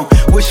him wrong.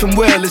 Wish him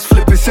well, let's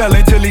flip and sell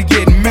until he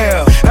getting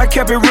mail. I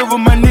kept it real with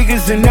my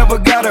niggas and never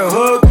got a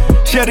hug.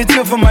 Shed a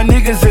tear for my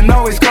niggas and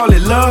always call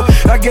it love.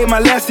 I gave my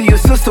last to your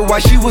sister while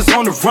she was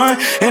on the run,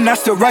 and I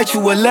still write you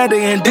a letter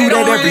and do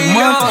that every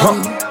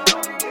month.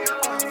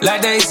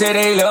 Like they say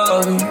they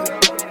love you.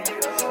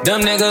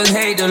 Them niggas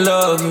hate to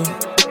love you.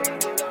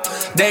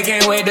 They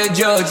can't wait to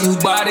judge you,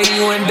 body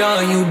you and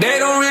done you. They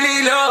don't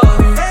really love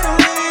you.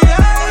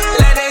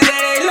 Like they say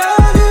they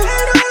love you.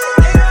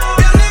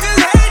 Them niggas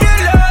hate to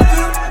love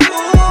you.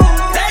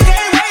 They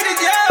can't wait to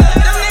judge.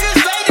 Them niggas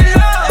fake the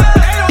love.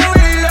 They don't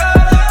really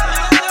love you.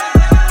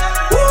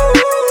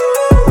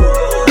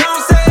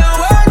 Don't say a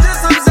word,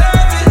 just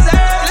observe it.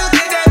 Look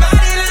at their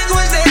body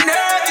language, they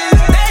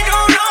nervous. They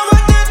don't know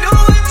what to do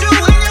with you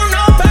when you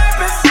know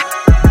purpose.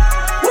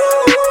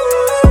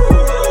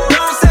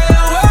 Don't say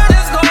a word,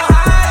 just go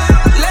higher.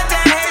 Let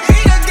that hate be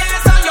the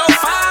gas on your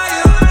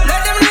fire.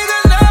 Let them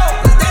niggas know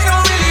that they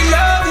don't really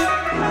love you.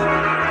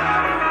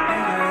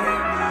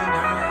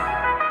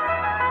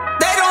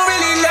 They don't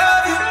really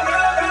love you.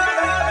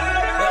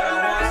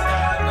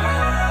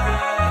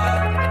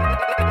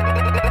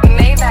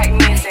 Maybach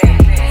music.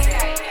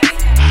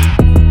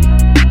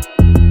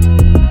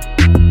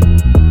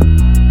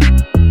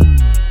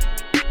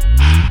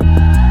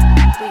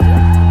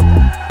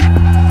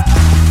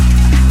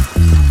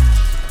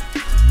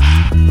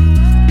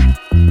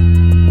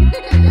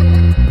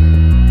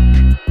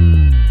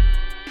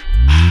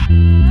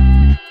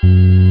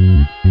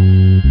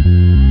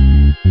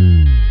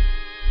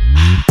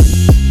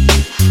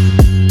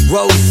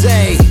 Rose,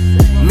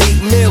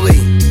 Meek Millie,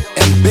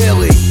 and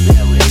Billy.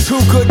 Too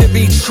good to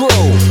be true.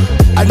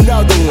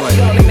 Another one.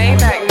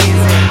 Maybach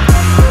music.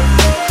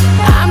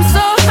 I'm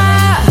so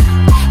high,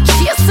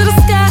 cheers to the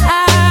sky.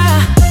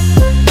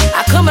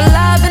 I come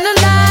alive in the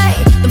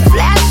night, the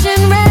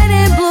flashing red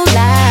and blue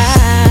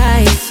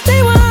lights.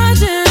 They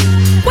watching,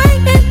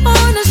 waiting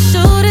on a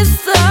shooting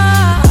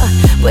star,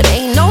 but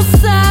ain't no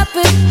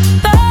stopping.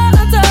 The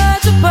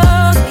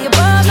untouchables, we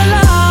above the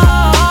law.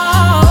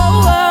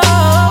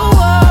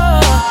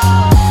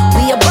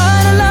 We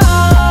above the law.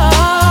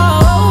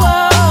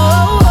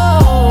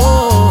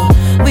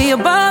 We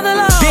above the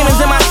law. Demons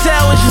in my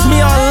cell, it's just me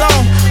all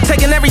alone.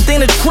 Taking everything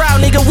to trial,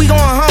 nigga, we going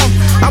home.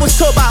 I was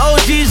told by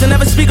OGs to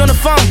never speak on the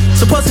phone.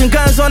 So posting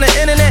guns on the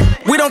internet,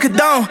 we don't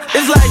condone.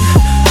 It's like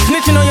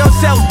Snitching on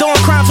yourself, doing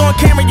crimes on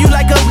camera, you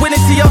like a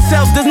witness to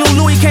yourself. This new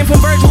Louis came from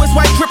Virgil, it's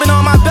white dripping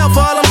on my belt.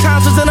 For all them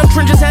times was in them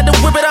trenches, had to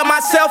whip it up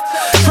myself.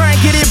 Try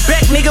and get it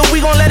back, nigga,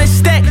 we gon' let it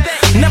stack.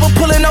 Never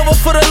pulling over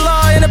for the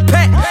law in a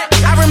pack.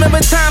 I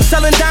remember times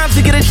selling dimes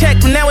to get a check,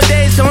 but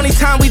nowadays the only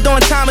time we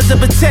doing time is to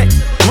protect.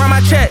 Run my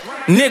check,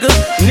 nigga.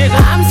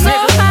 I'm so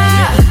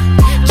high,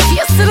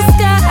 cheers to the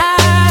sky.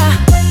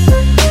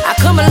 I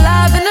come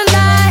alive in the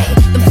night,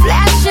 the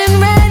flashing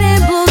red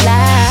and blue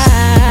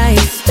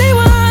lights. They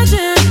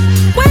watching,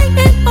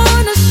 waiting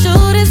on a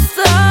shooting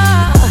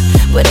star,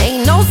 but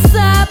ain't no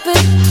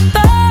stopping.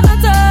 The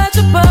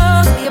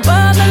untouchables, we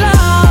above the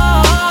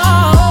law.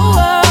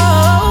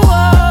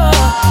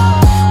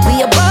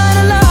 We above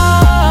the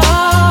law.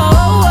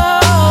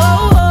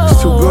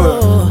 It's too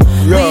good.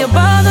 Yo. We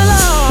above the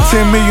law.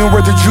 10 million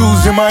worth of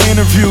Jews in my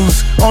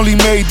interviews. Only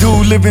made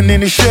dude living in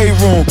the shade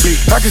room.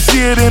 I could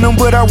see it in him,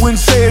 but I wouldn't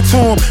say it to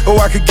him.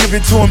 Or I could give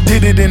it to him,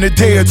 did it in a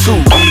day or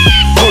two.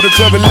 Go to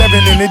Club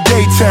 11 in the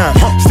daytime.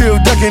 Still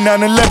ducking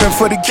 9/11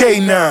 for the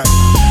K9.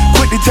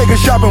 Quick to take her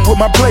shopping with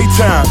my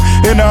playtime.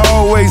 And I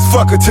always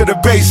fuck her to the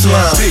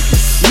baseline.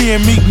 Me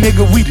and Meek,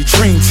 nigga, we the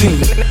dream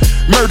team.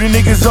 Murder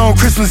niggas on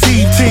Christmas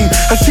Eve team.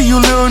 I see you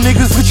little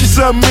niggas with your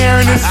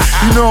submariners.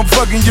 You know I'm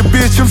fucking your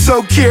bitch, I'm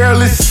so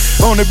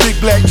careless. On a big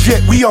black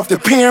jet, we off to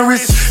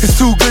Paris. It's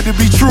too good to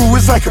be true,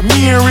 it's like a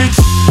marriage.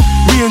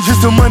 Me and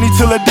just the money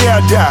till the day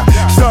I die.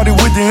 Started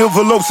with the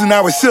envelopes and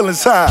now it's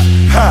ceilings high.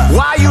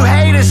 Why you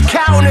haters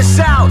counting us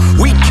out?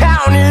 We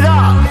counting it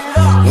up.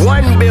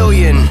 1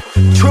 billion,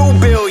 2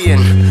 billion,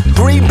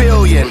 3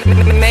 billion.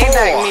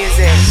 Maybach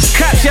music.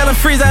 Cops yelling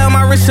freeze, I held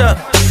my wrist up.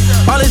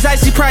 All this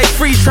icy probably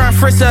freeze trying to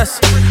frisk us.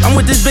 I'm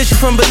with this bitch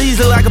from Belize,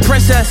 look like a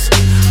princess.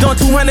 Doing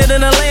 200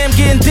 in a lamb,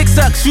 getting dick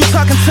sucks. You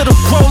talking to the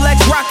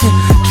Rolex rocking,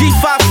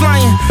 G5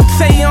 flying.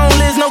 Say you don't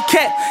live, no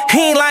cat,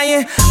 he ain't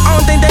lying. I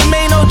don't think they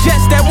made no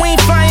jets that we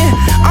ain't flying.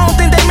 I don't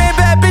think they made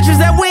bad bitches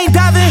that we ain't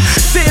diving.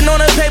 Sitting on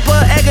the paper,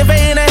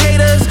 aggravating the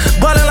haters.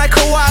 Ballin' like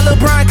Kawhi,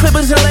 LeBron,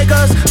 Clippers and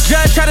Lakers.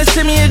 Judge tried to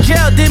send me in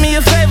jail, did me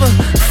a favor.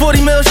 40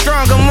 mil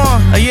strong, I'm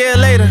on, a year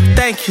later,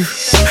 thank you.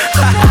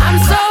 I'm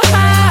so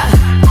high,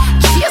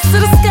 cheers to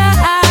the sky.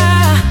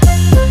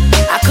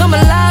 I come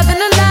alive in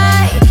the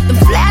night, the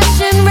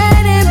flashing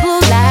red and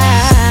blue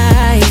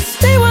lights.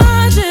 They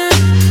watching,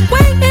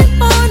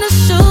 waiting on a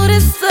shooting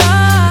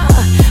star,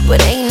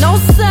 but ain't no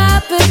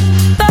stopping.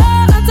 The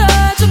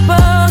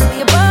untouchables,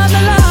 we above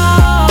the law.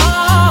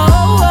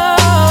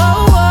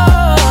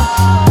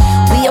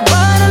 We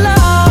above the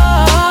law.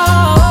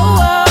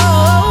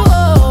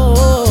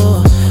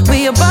 We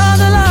above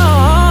the law.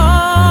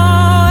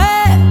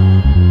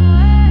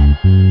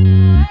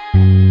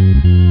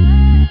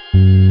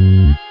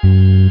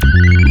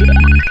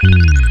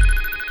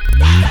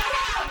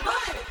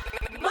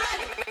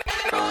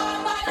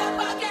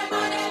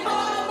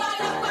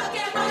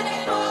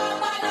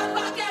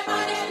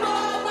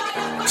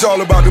 It's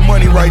all about the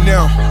money right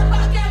now.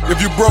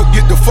 If you broke,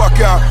 get the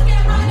fuck out.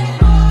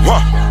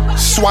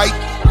 Swipe.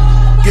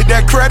 Get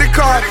that credit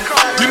card.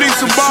 You need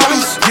some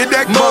bottles. Get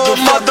that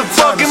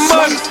motherfucking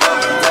money.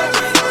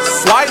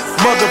 Swipe,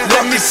 Motherfucking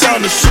let me see time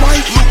to it.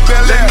 swipe.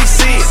 Let me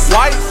see it.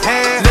 Swipe,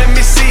 let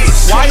me see it.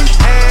 Swipe,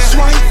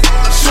 Swipe.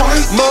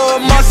 Swipe. more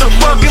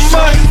motherfucking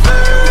money.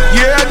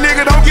 Yeah,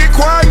 nigga, don't get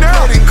quiet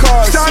now.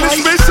 It's time to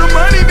spend some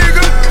money,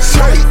 nigga.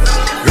 Swipe.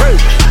 Hey.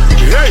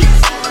 Hey.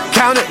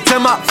 Count it till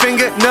my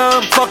finger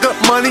numb. Fuck up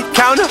money,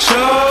 count it.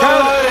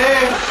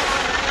 Shorty,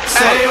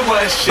 say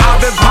what's your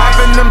I've been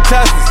popping them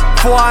tests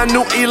before I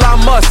knew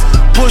Elon Musk.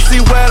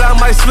 Pussy wet, I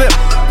might slip.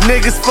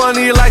 Niggas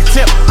funny like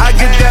Tip. I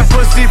get that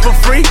pussy for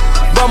free,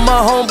 but my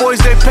homeboys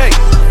they pay.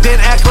 Then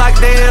act like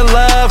they in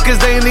love, cause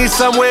they need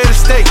somewhere to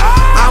stay.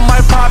 I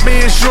might pop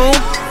me a shroom,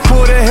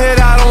 pull the head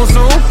out on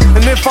Zoom.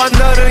 And if I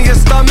nut in your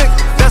stomach,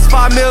 that's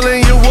 5 mil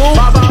in your womb.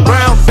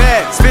 Brown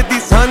bags,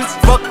 50s, 100s,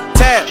 fuck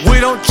tab. We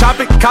don't chop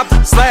it, cop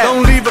the slab.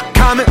 Don't leave a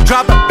comment,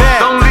 drop a bag.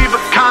 Don't leave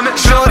a comment.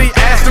 Shorty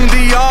asked him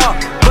DR,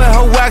 but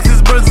her wax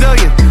is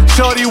Brazilian.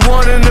 Shorty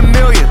 1 in a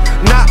million,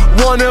 not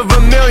 1 of a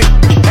million.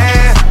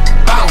 And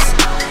bounce.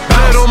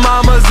 Little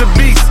mama's a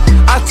beast.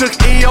 I took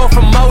EO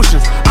from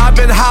Motions. I've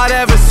been hot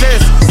ever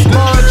since.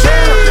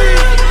 Montana.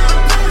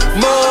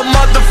 More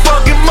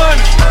motherfucking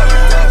money.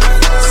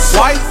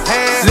 Swipe,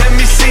 let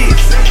me see it.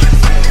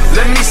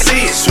 Let me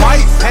see it.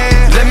 Swipe,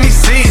 let me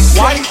see it.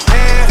 Swipe,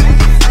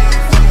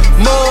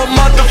 more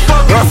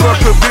motherfucking I fuck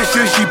money. a bitch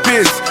till she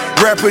pissed.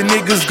 Rapper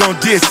niggas gon'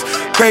 diss.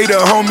 Pay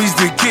the homies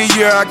to kill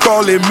ya, I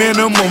call it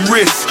minimum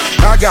risk.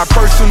 I got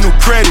personal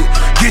credit,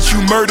 get you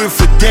murdered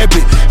for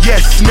debit.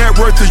 Yes, net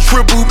worth a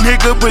triple,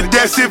 nigga, but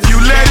that's if you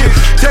let it.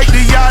 Take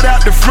the yacht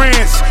out to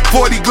France,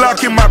 40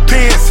 Glock in my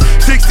pants,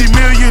 60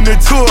 million a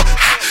tour.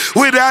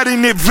 Without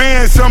an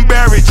advance, I'm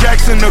Barrett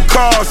Jackson the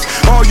cause.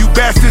 All you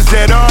bastards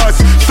at odds,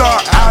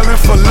 Star Island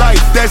for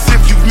life. That's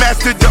if you've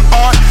mastered the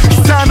art.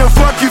 It's time to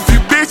fuck you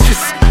few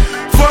bitches.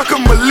 Fuck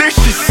 'em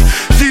malicious.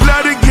 She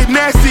love to get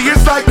nasty,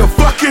 it's like the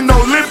fucking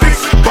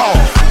Olympics. Ball,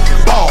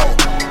 ball,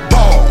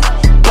 ball,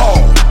 ball,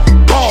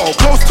 ball.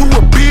 Close to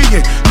 $1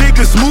 billion,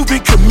 niggas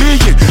moving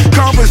chameleon.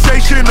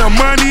 Conversation of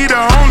money, the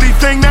only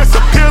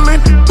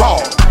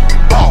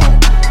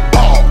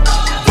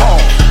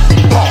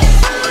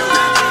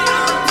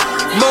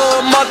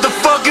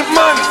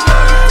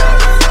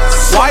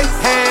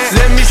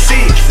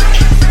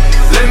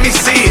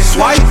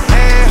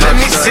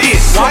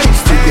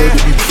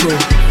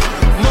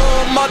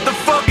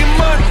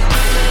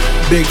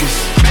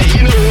biggest.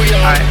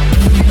 Alright.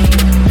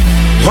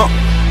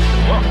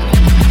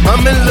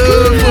 I'm in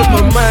love with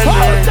my money.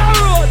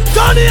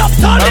 Turn it up,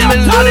 I'm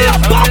in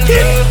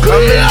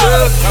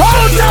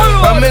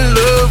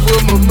love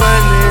with my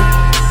money.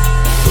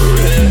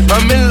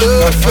 I'm in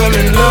love, I fell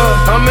in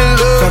love. I'm in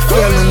love, I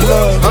fell in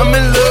love. I'm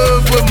in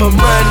love with my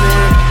money.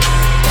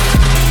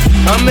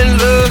 I'm in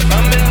love,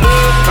 I'm in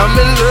love, I'm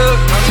in love,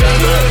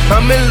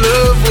 I'm in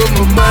love with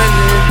my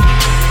money.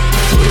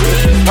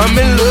 I'm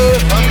in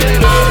love, I'm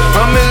in love,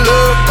 I'm in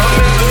love,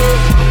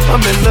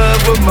 I'm in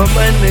love with my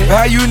money.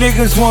 How you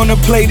niggas wanna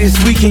play this?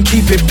 We can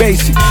keep it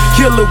basic.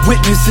 Killer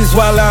witnesses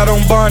while out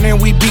on bond and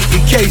we beat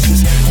the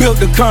cases. Built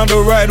the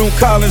condo right on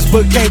Collins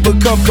but can't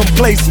become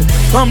complacent.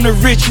 I'm the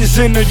richest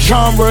in the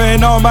genre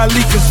and all my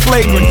leakers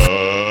flagrant.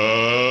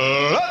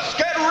 Let's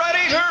get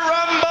ready to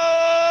rumble!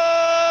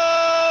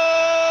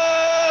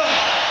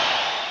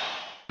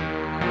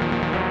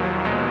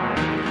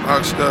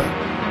 Rockstar,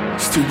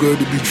 it's too good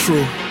to be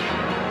true.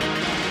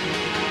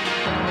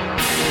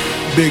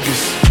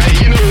 Biggest.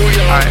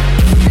 Alright.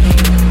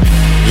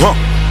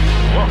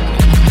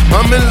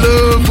 I'm in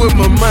love with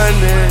my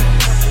money.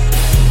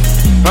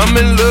 I'm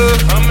in love,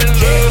 I'm in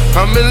love,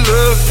 I'm in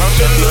love,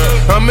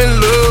 I'm in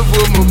love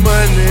with my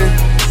money.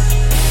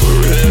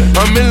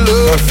 I'm in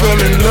love, I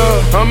fell in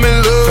love, I'm in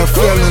love, I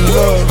fell in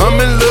love. I'm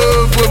in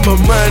love with my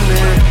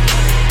money.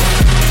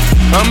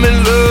 I'm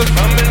in love,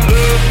 I'm in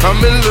love,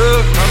 I'm in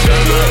love,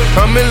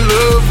 I'm in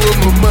love with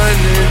my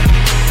money.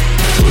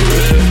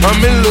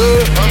 I'm in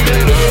love, I'm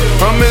in love,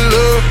 I'm in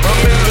love,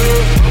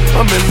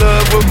 I'm in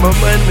love with my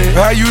money.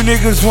 How you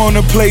niggas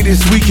wanna play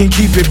this? We can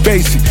keep it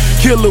basic.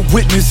 Killer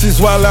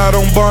witnesses while out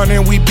on bond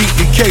and we beat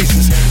the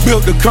cases.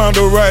 Built the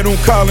condo right on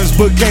Collins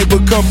but can't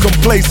become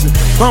complacent.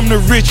 I'm the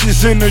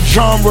richest in the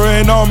genre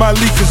and all my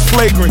leakers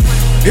flagrant.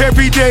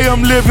 Every day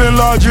I'm living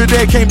larger,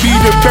 that can't be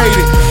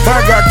debated.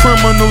 I got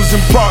criminals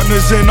and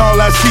partners and all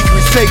our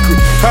secrets sacred.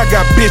 I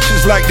got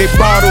bitches like they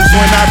bottles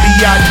when I be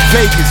out in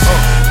Vegas.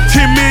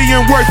 10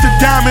 million worth of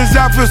diamonds,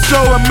 I feel so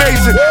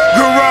amazing.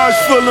 Garage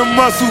full of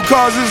muscle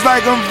cars, it's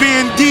like I'm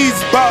Vin Diesel.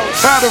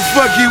 How the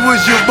fuck he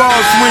was your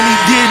boss when he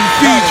didn't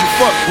feed you?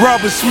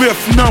 Robert Smith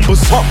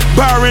numbers,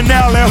 Byron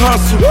Allen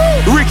hustle,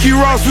 Ricky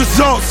Ross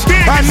results.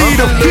 I need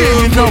 $1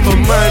 billion of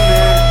them.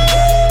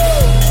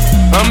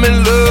 I'm in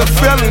love, I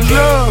fell in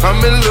love, I'm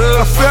in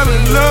love, I fell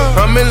in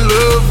love, I'm in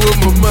love with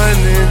my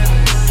money.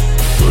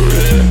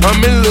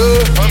 I'm in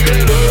love, I'm in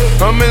love,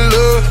 I'm in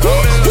love,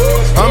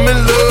 I'm in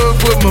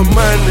love with my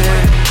money.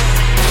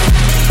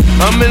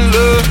 I'm in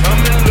love,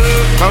 I'm in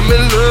love, I'm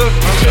in love,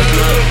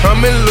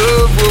 I'm in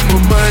love with my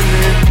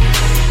money.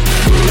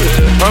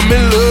 I'm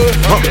in love,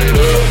 I'm in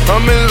love,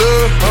 I'm in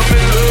love,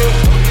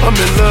 I'm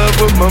in love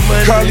with my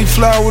money.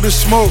 Cauliflower to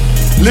smoke,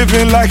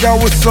 living like I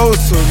was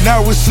Sosa.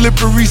 Now it's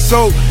slippery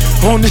soap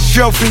on the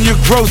shelf in your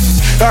grocers.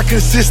 I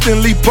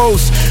consistently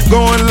post,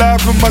 going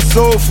live in my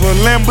sofa.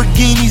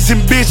 Lamborghinis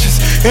and bitches,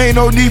 ain't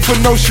no need for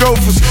no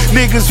chauffeurs.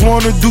 Niggas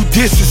wanna do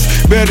disses,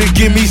 better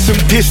give me some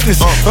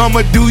distance.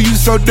 I'ma do you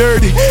so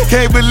dirty,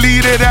 can't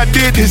believe that I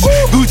did this.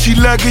 Gucci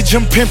luggage,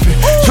 I'm pimping.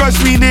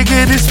 Trust me,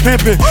 nigga, this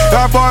pimping.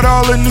 I bought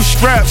all the new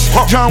straps,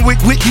 John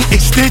Wick with the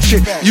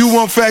extension. You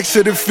want facts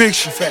or the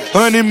fiction?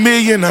 100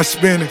 million I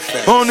spend it.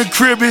 On the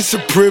crib it's a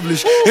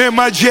privilege, and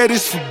my jet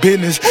is for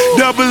business.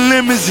 Double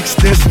M is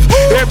extensive,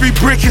 every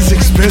brick is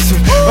expensive.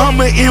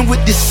 I'ma end with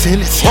this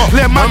sentence,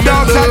 let my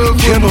dogs out the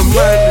kennel.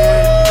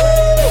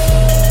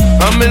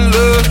 I'm in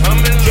love,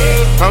 I'm in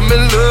love, I'm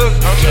in love,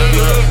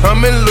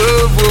 I'm in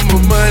love with my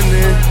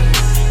money.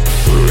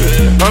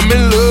 I'm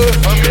in love,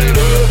 I'm in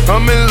love,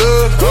 I'm in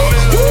love,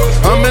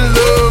 I'm in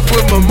love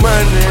with my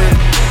money.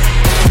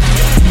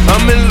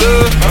 I'm in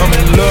love, I'm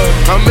in love,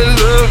 I'm in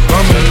love,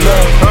 I'm in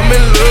love, I'm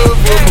in love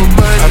with my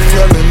money. I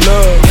fell in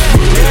love,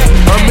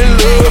 I'm in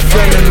love, I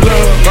fell in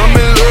love, I'm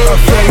in love, I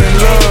fell in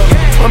love,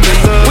 I'm in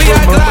love we with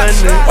got my Glocks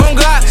money. on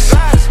Glocks,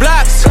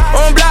 blocks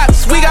on blocks.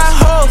 We got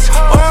hoes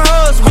on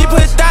hoes. We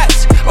put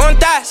dots on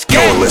dots.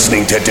 You're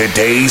listening to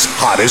today's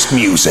hottest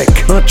music.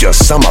 Not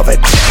just some of it,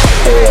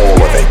 all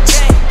of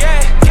it.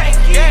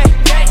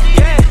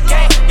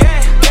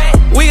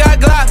 We got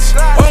Glocks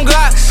on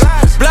Glocks,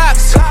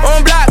 blocks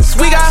on blocks.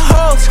 We got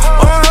hoes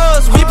on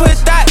hoes. We put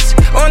dots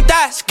on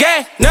dots.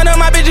 Gang. None of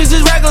my bitches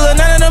is regular.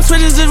 None of them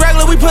switches is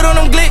regular. We put on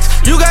them glicks.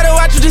 You gotta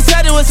watch what you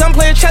said to us. I'm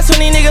playing chess on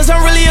these niggas.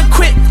 I'm really a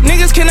quick.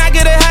 Niggas cannot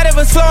get ahead of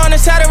us. Slow on the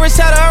side of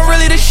recital. I'm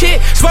really the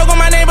shit. Spoke on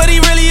my name, but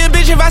he really a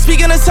bitch. If I speak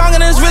in a song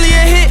and it's really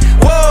a hit.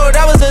 Whoa,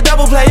 that was a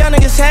double play. Young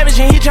nigga savage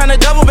and he tryna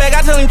double back.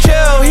 I tell him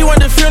chill. He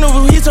want the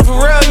funeral. He so for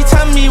real. He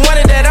telling me he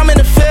wanted that. I'm in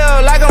the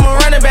field like I'm a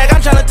running back.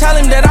 I'm tryna tell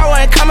him that I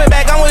wasn't coming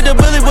back. I'm with the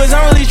bully boys.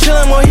 I'm really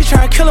chillin' more. He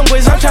tryna kill him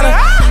boys. I'm telling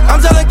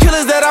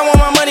killers that I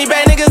want my money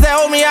back. Niggas that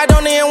owe me, I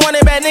don't even want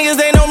it back. Niggas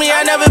they know me.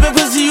 I never been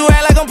pussy. You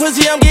act like I'm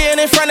pussy. I'm getting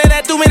in front of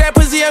that. Threw me that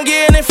pussy. I'm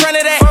getting in front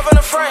of that.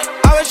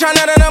 I was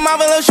tryna to them off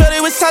a little shorty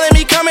was telling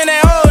me coming at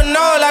oh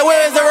no, like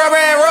where is the rubber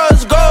and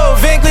rose gold?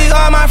 Vincly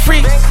all my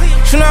freaks,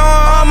 you know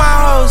all my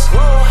hoes,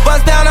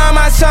 bust down all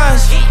my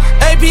sons.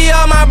 AP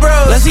all my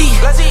bros. Let's eat.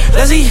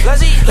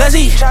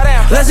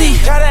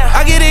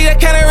 I get it, I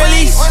can't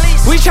release.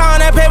 We try on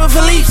that paper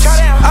for leaves.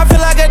 I feel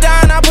like a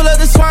dime, I pull up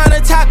the swine,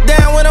 the top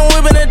down when I'm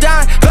whipping a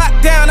dime. Lock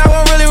down, I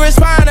won't really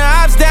respond. The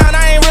ops down,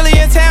 I ain't really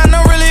in town,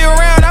 no really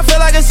around. I feel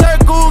like a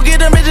circle, get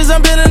them bitches,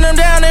 I'm bending them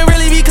down. They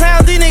really be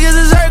clowns, these niggas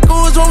is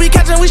circles. When we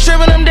catch them, we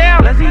stripping them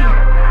down. Let's eat.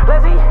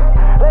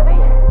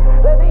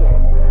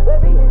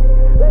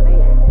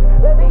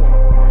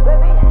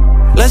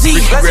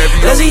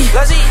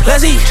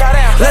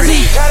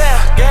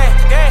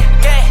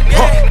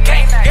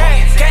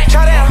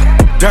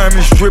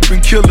 Diamonds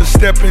dripping, killer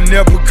stepping,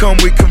 never come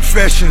with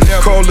confessions.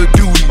 Call of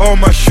Duty, all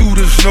my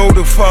shooters know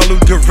to follow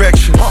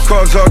directions.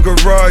 Cars are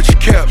garage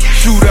kept,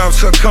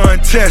 shootouts are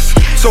contests.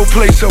 So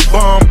place a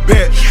bomb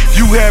bet,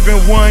 you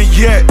haven't won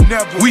yet.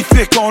 We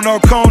thick on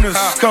our corners,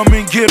 come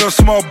and get a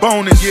small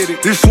bonus.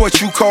 This what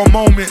you call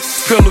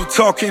moments, pillow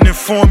talking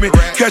informant.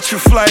 Catch a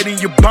flight in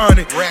your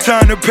bonnet,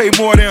 time to pay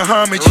more than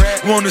homage.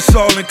 Want us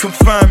all in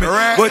confinement,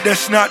 but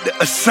that's not the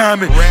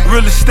assignment.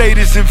 Real estate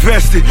is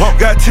invested,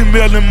 got 10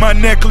 mil in my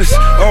necklace.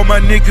 All my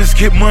niggas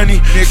get money,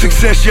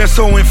 success just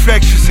so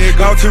infectious.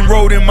 Alton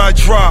Road in my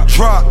drop,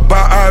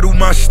 buy idle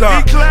my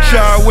stock.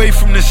 Shy away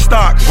from the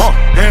stocks,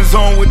 hands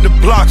on with the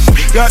blocks.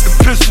 Got the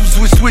pistols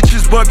with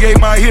switches, but gave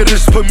my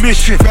hitters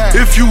permission.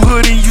 If you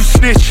hood and you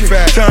snitching,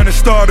 time to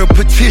start a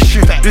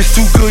petition. It's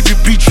too good to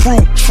be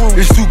true,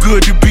 it's too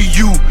good to be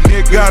you.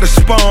 Gotta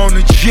spawn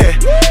a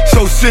jet,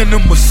 so send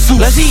them a suit.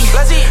 Let's eat.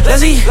 I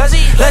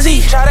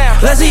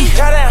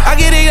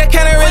get it, I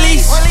can't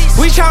release.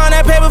 We try on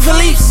that paper for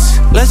leaves.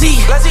 Let's eat.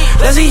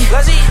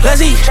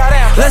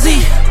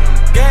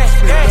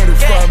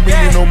 35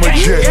 million on my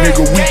jet,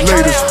 nigga. Week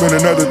later, spend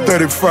another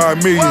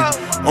 35 million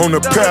on the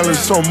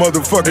palace on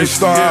motherfucking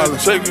Star Island.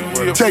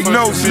 Take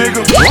notes,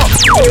 nigga.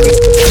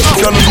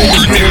 Tell them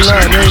niggas get in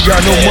line, they ain't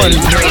got no money.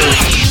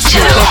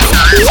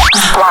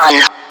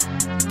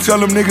 Tell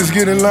them niggas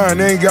get in line,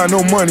 they ain't got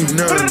no money.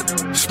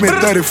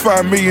 Spent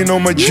 35 million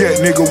on my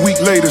jet, nigga.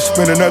 Week later,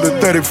 spend another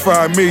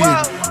 35 million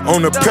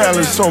on the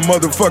palace on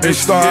motherfucking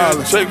Star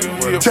Island.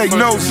 Take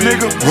notes,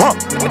 nigga.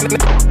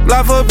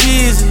 Life up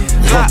easy,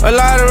 a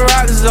lot of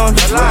rockets on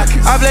me.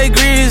 I play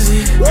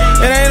greasy,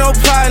 it ain't no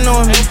plotting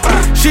on me.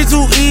 She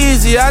too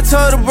easy, I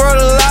told her bro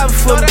to lie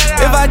for me.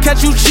 If I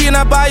catch you cheating,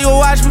 I buy you a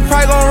watch, we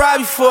probably gon' rob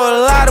you for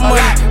a lot of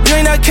money. You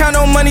ain't not count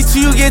no money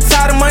till you get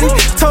tired of money.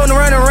 Told him to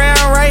run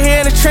around right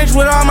here in the trench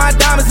with all my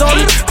diamonds on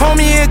me.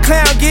 Homie and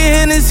clown, get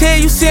hit in his head,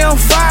 you see him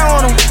fire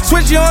on him.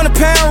 Switch you on the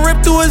pound,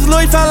 rip through his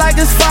Louis, felt like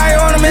it's fire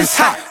on him, it's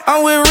hot.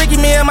 I'm with Ricky,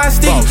 me and my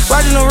sticky.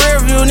 Watching the rear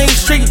view,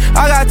 niggas tricky.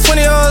 I got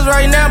 20 O's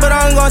right now, but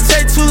I'm gonna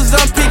take twos,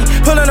 I'm picky.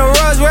 Pulling the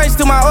Rolls Royce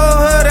through my old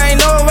hood, ain't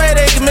no way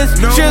they can miss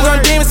me. She was on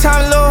demon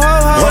time, little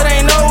ho-ho, it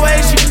ain't no way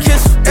she can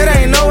kiss me. It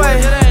ain't no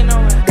way,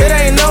 it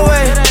ain't no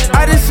way.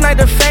 I just sniped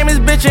a famous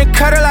bitch and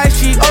cut her like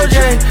she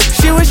OJ.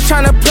 She was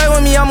tryna play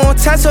with me, I'm on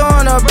Tesla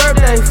on her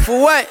birthday.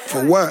 For what?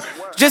 For what?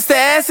 Just to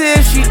ask her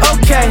if she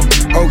okay.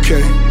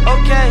 Okay.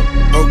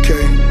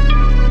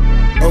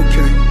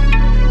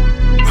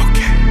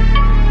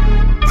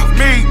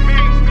 Me.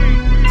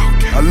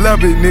 I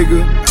love it,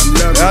 nigga.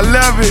 I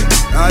love it.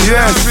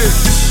 Yes.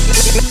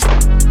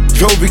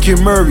 Jovic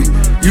and Murray,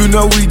 you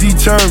know we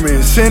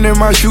determined. Sending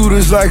my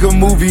shooters like a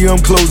movie, I'm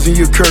closing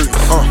your curtains.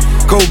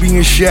 Kobe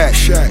and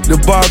Shaq, the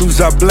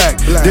bottles are black.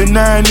 The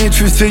 9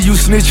 inches to you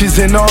snitches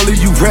and all of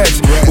you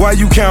rats. Why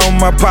you counting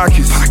my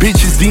pockets?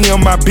 Bitches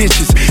DM my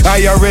bitches.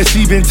 IRS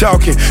even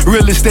talking,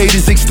 real estate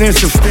is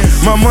extensive.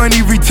 My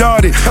money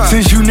retarded,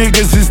 since you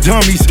niggas is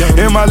dummies.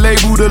 And my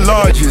label the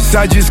largest,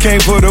 I just came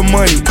for the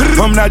money.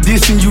 I'm not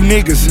dissing you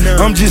niggas,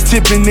 I'm just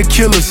tipping the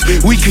killers.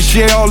 We could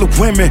share all the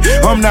women,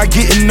 I'm not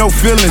getting no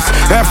feelings.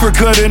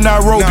 Africa to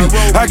Nairobi,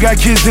 I got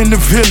kids in the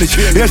village.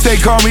 Yes, they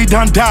call me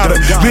Don Dada,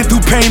 been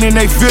through pain and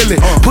they feel it.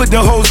 Put the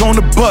hoes on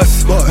the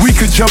bus, we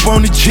could jump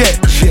on the jet.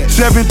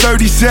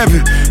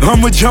 737,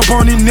 I'ma jump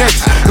on it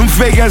next. Them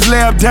fake ass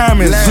lab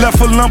diamonds,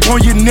 left a lump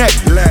on your neck.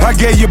 I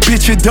gave your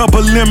bitch a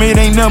double limit,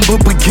 ain't nothing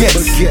but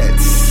baguettes.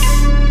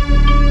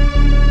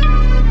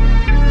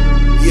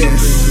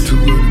 Yes,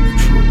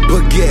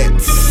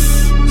 baguettes.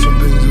 Some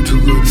things are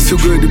too good. It's too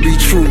good to be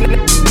true.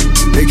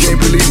 They can't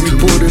believe we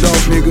pulled it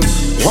off, nigga.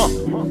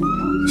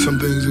 Some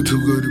things are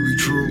too good to be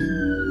true.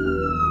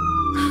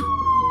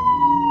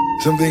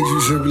 Some things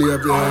you simply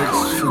have to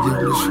ask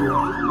forgiveness for.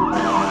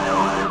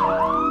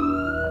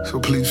 So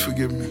please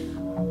forgive me.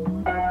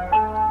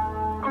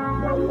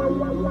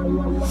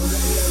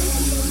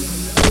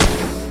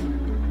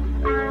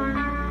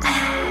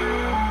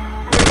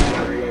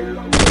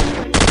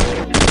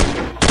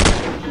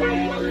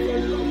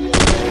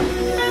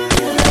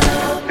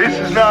 This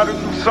is not a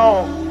new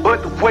song,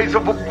 but the ways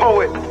of a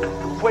poet.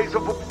 The ways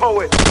of a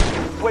poet.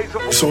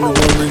 It's only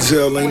one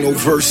Renzel, ain't no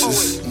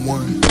verses.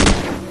 One.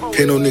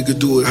 Can't no nigga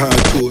do it how I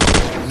do it.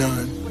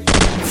 None.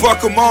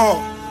 Fuck them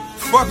all.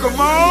 Fuck them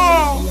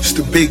all. It's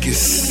the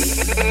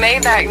biggest.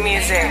 Maybach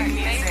music.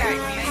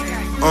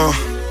 I'm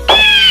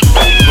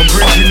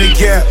bridging the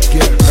gap.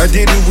 I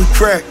did it with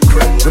crack.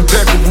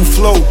 Impeccable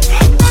flow.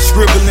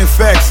 scribbling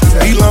facts.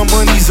 Elon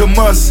money's a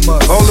must.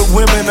 All the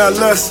women I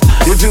lust.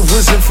 If it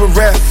wasn't for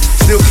rap,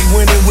 still be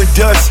winning with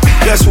dust.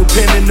 That's what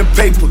pen in the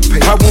paper.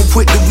 I won't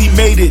quit till we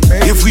made it.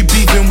 If we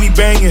beefing, we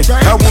banging.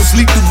 I won't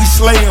sleep till we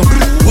slay him.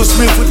 Will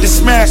Smith with the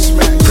smash,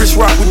 Chris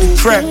Rock with the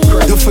crack.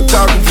 The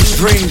photographer's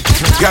dream.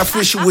 Got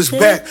Fisher was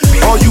back.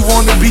 All you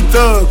wanna be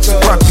thugs.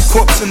 Rock the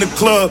corpse in the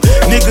club.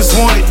 Niggas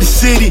wanted the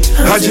city.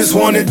 I just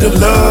wanted the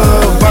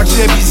love. Box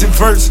Chevys in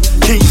verse.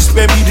 Can you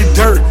spare me the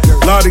dirt?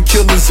 Lot of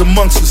killers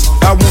amongst us.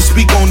 I won't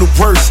speak on the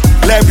worst.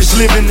 Lavish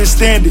living and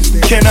standards.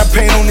 Can I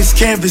paint on this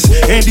canvas?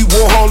 Andy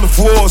Warhol of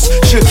wars.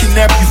 Should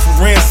kidnap you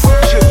for ransom.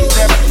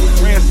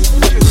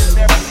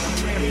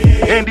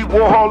 Andy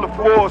Warhol of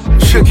wars.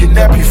 Should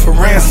kidnap you for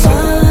ransom.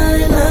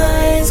 My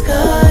lines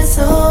got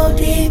so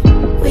deep,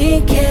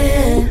 we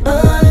can't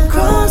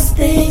uncross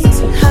things.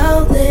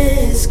 How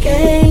this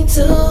came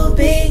to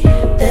be,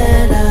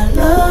 that I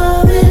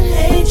love and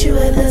hate you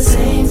at the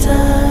same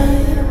time.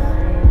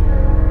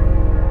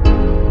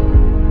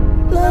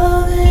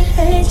 Love and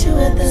hate you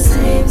at the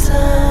same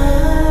time.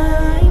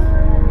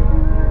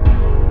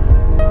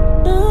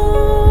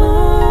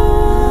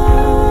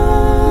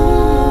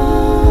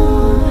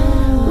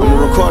 I'm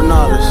a recording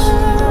artist.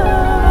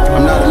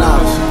 I'm not an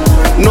artist.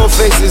 No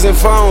faces and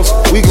phones,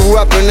 we grew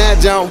up in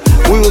that jump.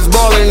 We was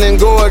ballin' in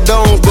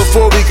Gordons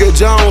before we could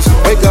Jones.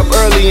 Wake up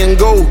early and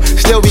go,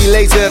 still be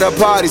late to the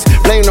parties.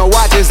 Blame the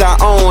watches I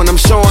own, I'm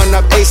showing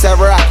up ASAP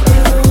Rocky.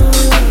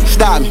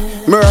 Stop me,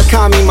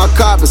 Murakami, my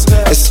carpets.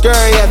 It's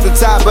scary at the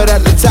top, but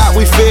at the top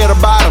we fear the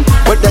bottom.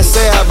 What that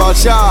say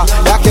about y'all?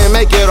 Y'all can't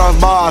make it off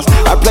bars.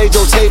 I played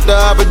your tape the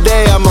other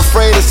day, I'm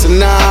afraid it's a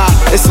nah.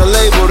 It's a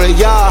label to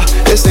y'all,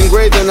 it's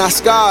engraved in our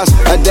scars.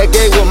 A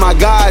decade with my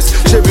guys,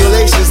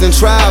 tribulations and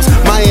trials.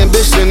 My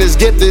ambition is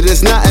gifted,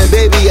 it's nothing,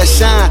 baby, I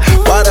shine.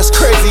 Wow, that's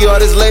crazy, all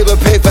this labor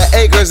pay for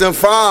acres and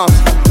farms.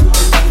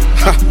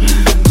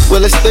 Well,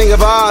 this thing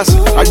of ours,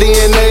 our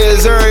DNA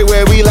is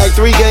everywhere. We like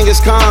three Genghis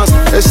Khans.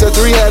 It's a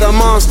three-headed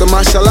monster,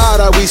 mashallah,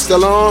 that we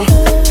still on.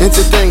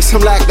 Into things,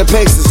 some like the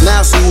Pacers,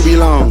 now so who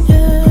belong?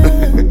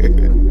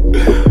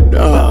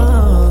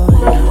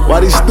 Why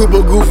these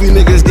stupid, goofy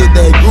niggas get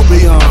that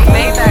groupie on?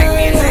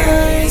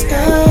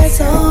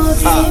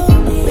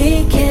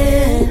 We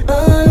can't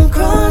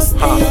uncross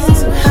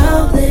things.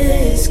 How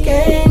this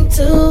came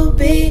to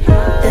be,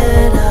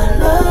 that I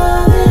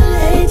love and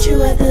hate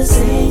you at the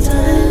same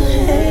time.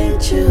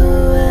 Hate you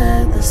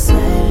at the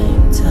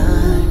same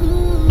time.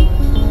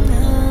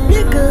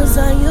 Niggas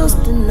I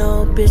used to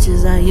know,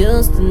 bitches I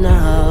used to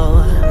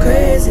know.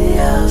 Crazy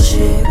how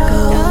shit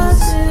goes.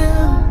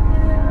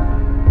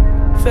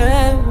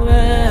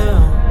 Farewell.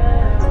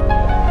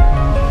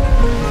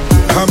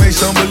 I may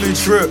stumble and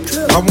trip,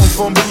 I won't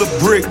fumble a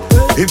brick.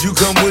 If you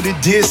come with a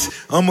diss,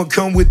 I'ma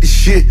come with the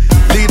shit.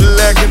 Lead a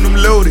lag and I'm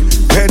loaded.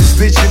 Baddest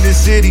bitch in the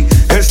city.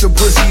 That's the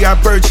pussy I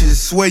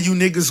purchased. Swear you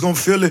niggas gon'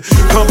 feel it.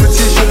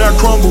 Competition I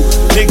crumble.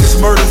 Niggas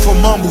murder for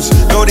mumbles.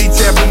 Know they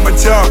tapping my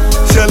top.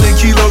 Selling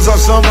kilos all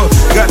summer.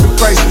 Got the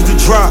prices to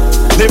drop.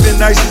 Living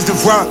nice as the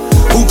rock.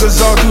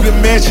 Hookahs all through the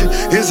mansion.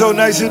 It's so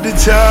nice at the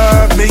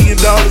top. $1 million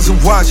a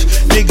watch.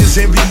 Niggas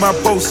envy my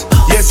post.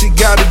 Yes, it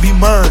gotta be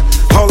mine.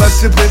 All I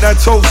sip and I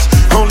toast.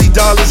 Only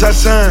dollars I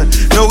sign.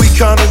 No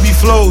economy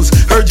flows.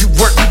 Heard you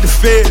work with the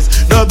feds.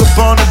 Another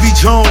Barnaby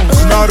Jones.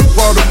 Not a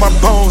part of my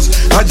bones.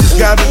 I just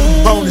got a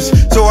new bonus.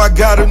 So I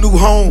got a new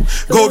home.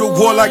 Go to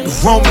war like the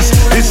Romans.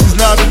 This is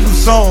not a new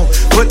song,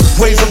 but the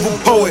ways of a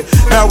poet.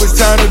 Now it's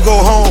time to go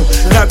home.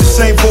 Not the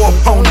same for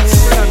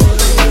opponents.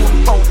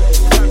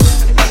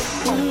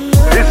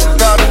 This is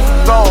not a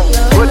new song,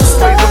 but the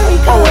ways of a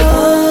poet.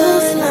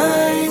 Those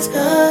lines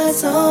got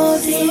so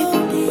deep,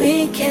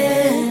 we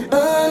can't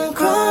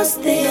uncross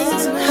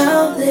things.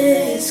 How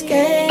this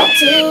came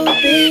to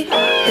be,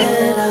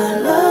 that I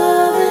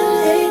love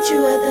and hate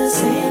you at the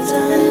same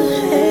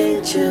time.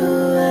 Hate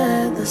you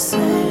at the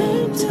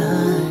same time.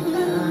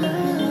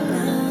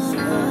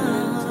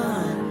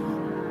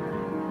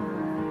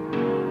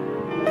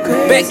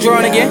 Back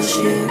drawing again.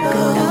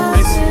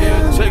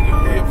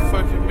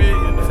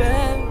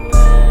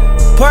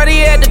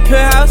 Party at the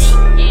penthouse.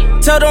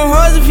 Tell them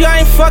hoes if y'all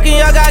ain't fucking,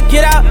 y'all gotta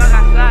get out.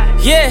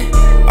 Yeah,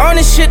 on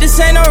this shit, this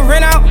ain't no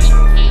rent out.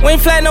 We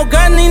ain't flat no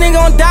gun, these niggas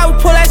gon' die, we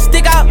pull that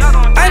stick out.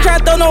 I ain't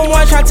tryna throw no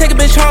one, tryna take a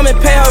bitch home and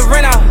pay her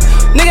rent out.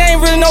 Nigga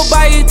ain't really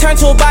nobody, turn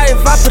to a body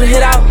if I put a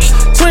hit out.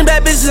 20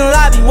 bad bitches in the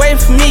lobby, waiting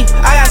for me,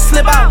 I gotta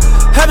slip out.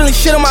 Heavenly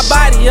shit on my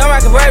body, I'm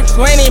rockin' verbs,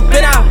 you ain't even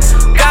been out.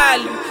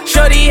 Godly.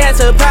 Shorty had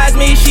surprised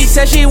me, she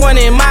said she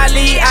wanted my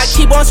lead. I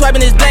keep on swiping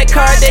this black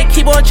card, they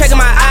keep on checking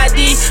my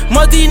ID.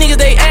 Most of these niggas,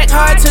 they act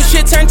hard till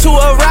shit turn to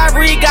a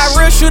robbery. Got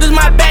real shooters in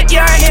my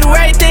backyard, hit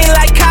everything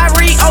like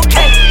Kyrie.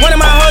 Okay, one of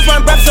my hoes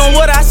want breakfast on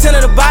water, I sent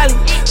her to Bali.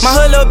 My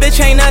hood little bitch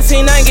bitch ain't nothing,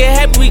 seen nothing, get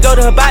happy, we go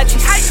to hibachi.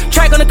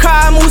 Track on the car,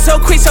 I move so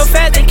quick, so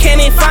fast, they can't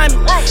even find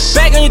me.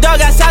 Back on your dog,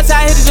 got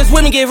Southside hitters, just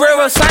with me, get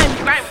real slimy.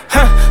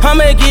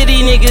 I'ma get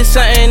these niggas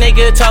something they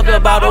could talk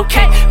about,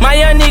 okay. My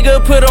young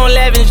nigga put on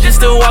 11s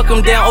just to walk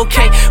him down,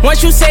 okay.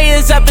 Once you say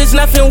it's up, it's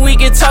nothing we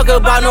can talk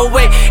about, no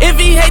way. If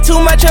he hate too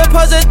much and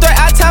pose a threat,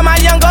 I tell my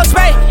young go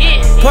spray.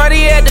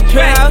 Party at the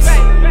penthouse.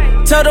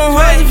 Tell them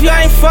hoes if you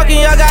ain't fucking,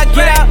 y'all gotta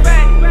get out.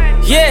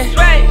 Yeah,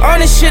 on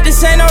this shit,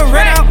 this ain't no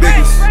rent out.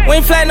 We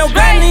ain't flat no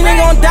gun, these niggas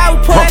gon' die, we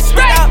pull that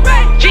stick out.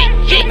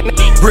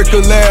 Brick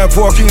a lab,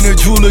 walk in the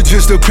jeweler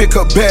just to pick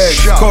up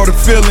bags. Call the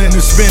feeling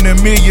to spend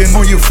 $1 million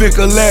on your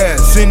fickle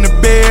ass. In the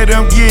bed,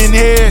 I'm getting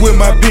head with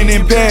my pen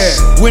and pad.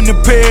 When the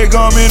peg,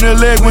 arm in the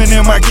leg, when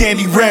in my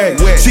candy rag.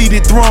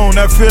 Seated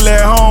throne, I feel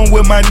at home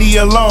with my knee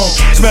alone.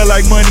 Smell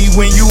like money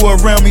when you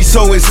around me,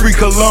 so it's free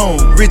cologne.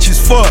 Rich as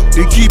fuck,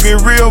 to keep it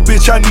real,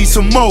 bitch, I need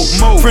some more.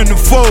 Friend the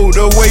foe,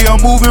 the way I'm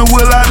moving,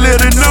 will I let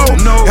her know?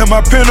 Am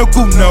I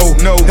pinnacle?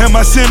 No. Am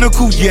I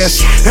cynical?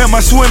 Yes. Am I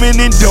swimming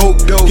in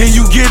dope? Can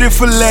you get it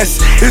for less?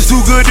 It's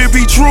too good to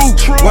be true.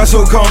 Why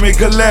so calm and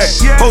collect?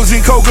 Hoes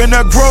in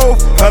Coconut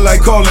Grove, I like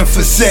calling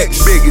for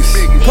sex.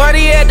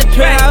 Party at the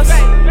penthouse.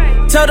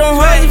 Tell them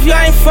hoes if you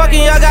ain't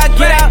fucking, y'all gotta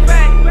get out.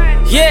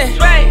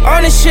 Yeah,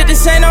 on this shit,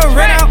 this ain't no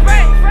rent out.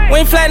 We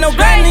ain't flat no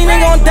gun, these niggas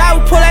gon' die,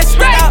 we pull that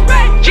stick out.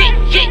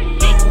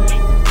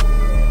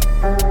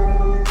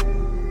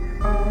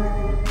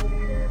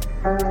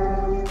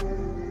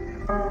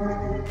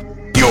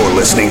 You're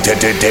listening to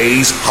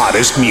today's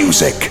hottest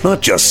music.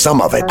 Not just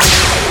some of it,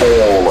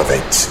 all of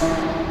it.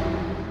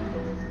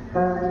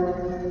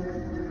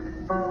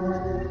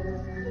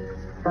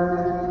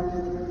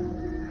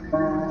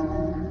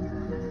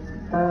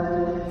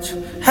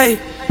 Hey,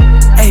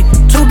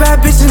 two bad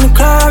bitches in the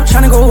club,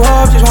 tryna go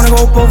off, just wanna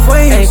go both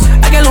ways.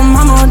 I got little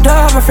mama on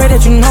dub, afraid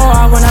that you know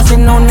her when I say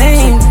no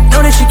name.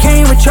 Know that she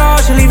came with y'all,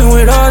 she leaving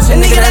with us,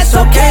 and nigga, that's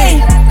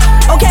okay.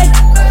 Okay,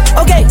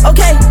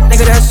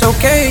 nigga, that's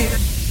okay.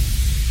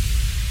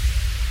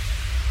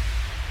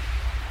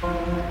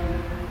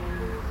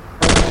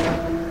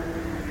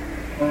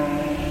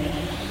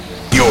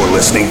 You're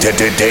listening to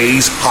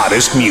today's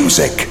hottest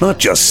music. Not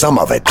just some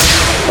of it,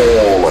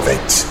 all of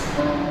it.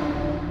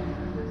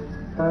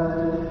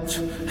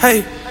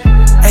 Hey,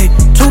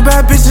 two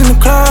bad bitches in the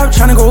club,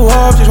 tryna go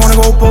off, just wanna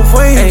go both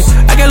ways.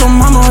 I got little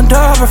mama on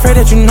dub, afraid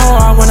that you know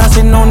her when I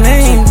say no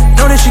name.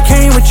 Know that she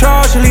came with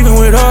y'all, she leaving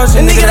with us,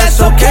 and nigga,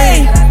 that's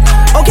okay.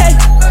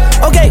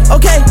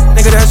 Okay,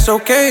 nigga, that's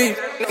okay.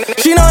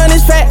 She knowin'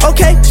 it's fat,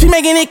 okay, she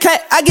making it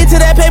cut. I get to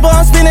that paper,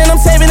 I'm spinning, I'm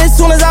saving. As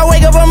soon as I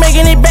wake up, I'm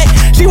making it back.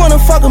 She wanna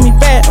fuck with me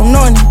bad, I'm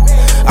knowing it.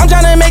 I'm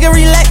tryna make her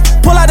relax.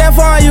 Pull out that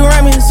phone, you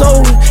run me, it's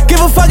over.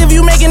 Give a fuck if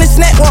you making a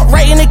snack. Walk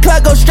right in the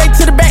club, go straight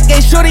to the back.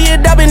 Gave shorty a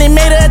dub and it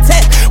made her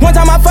attack. One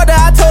time I fucked her,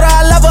 I told her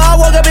I love her. I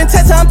woke up and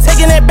text her, I'm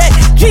taking it back.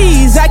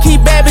 Jeez, I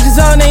keep bad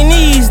bitches on their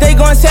knees. They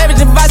going savage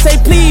if I say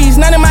please.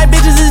 None of my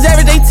bitches is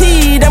everyday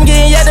teed. I'm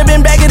getting yet up in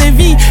back of the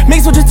V.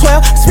 Mixed with the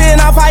 12, spitting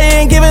off fire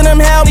and giving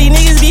them hell. These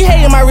niggas be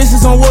hating, my wrist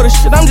is on water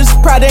shit. I'm just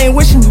proud they ain't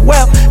wishing me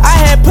well. I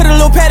had put a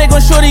little paddock on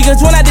shorty, cause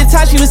when I did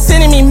time she was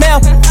sending me mail.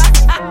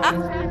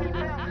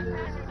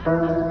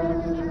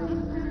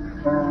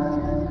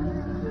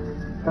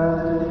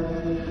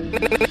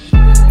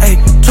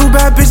 Two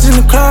bad bitches in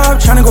the club,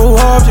 tryna go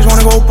off, just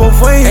wanna go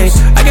both ways.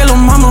 I got little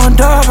mama on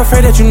dub,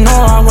 afraid that you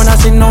know her when I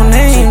say no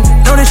name.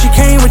 Know that she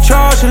came with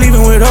y'all, she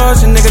leaving with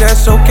us, and nigga,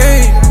 that's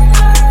okay.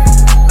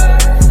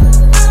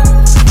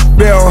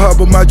 Bell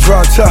hub of my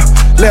drop top,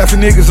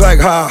 laughing niggas like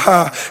ha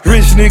ha.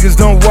 Rich niggas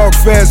don't walk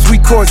fast, we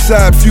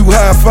courtside, few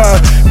high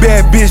five.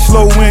 Bad bitch,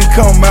 low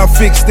income, I'll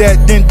fix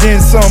that, then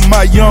some.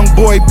 My young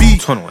boy B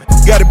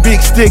got a big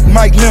stick,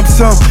 Mike limp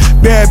some.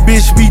 Bad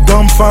bitch be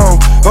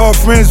dumbfound, all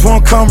friends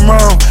won't come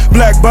round.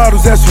 Black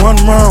bottles, that's one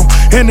round.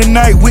 In the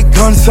night with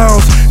gun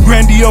sounds,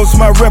 grandiose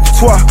my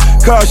repertoire.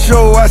 Car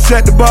show, I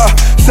set the bar,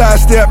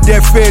 sidestep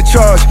that fair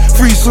charge.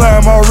 Free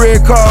slime, all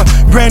red car,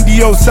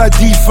 grandiose I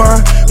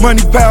define.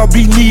 Money pile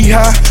be knee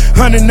high,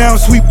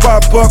 unannounced we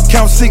pop up,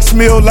 count 6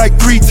 mil like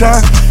 3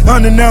 times.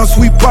 Unannounced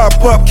we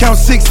pop up, count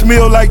 6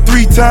 mil like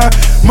 3 times.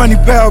 Money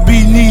pile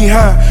be knee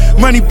high,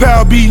 money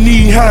pile be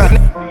knee high.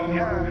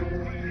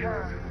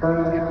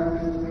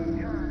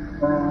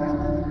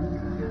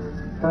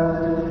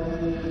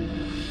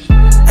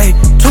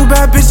 Two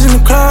bad bitches in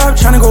the club,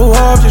 tryna go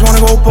off, just wanna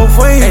go both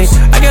ways.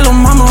 I got little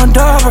mama on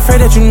dub,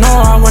 afraid that you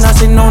know her when I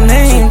say no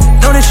name.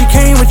 Know that she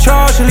came with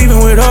y'all, she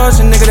leaving with us,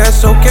 and nigga,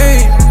 that's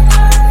okay.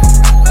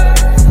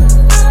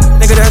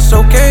 Nigga, that's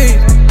okay.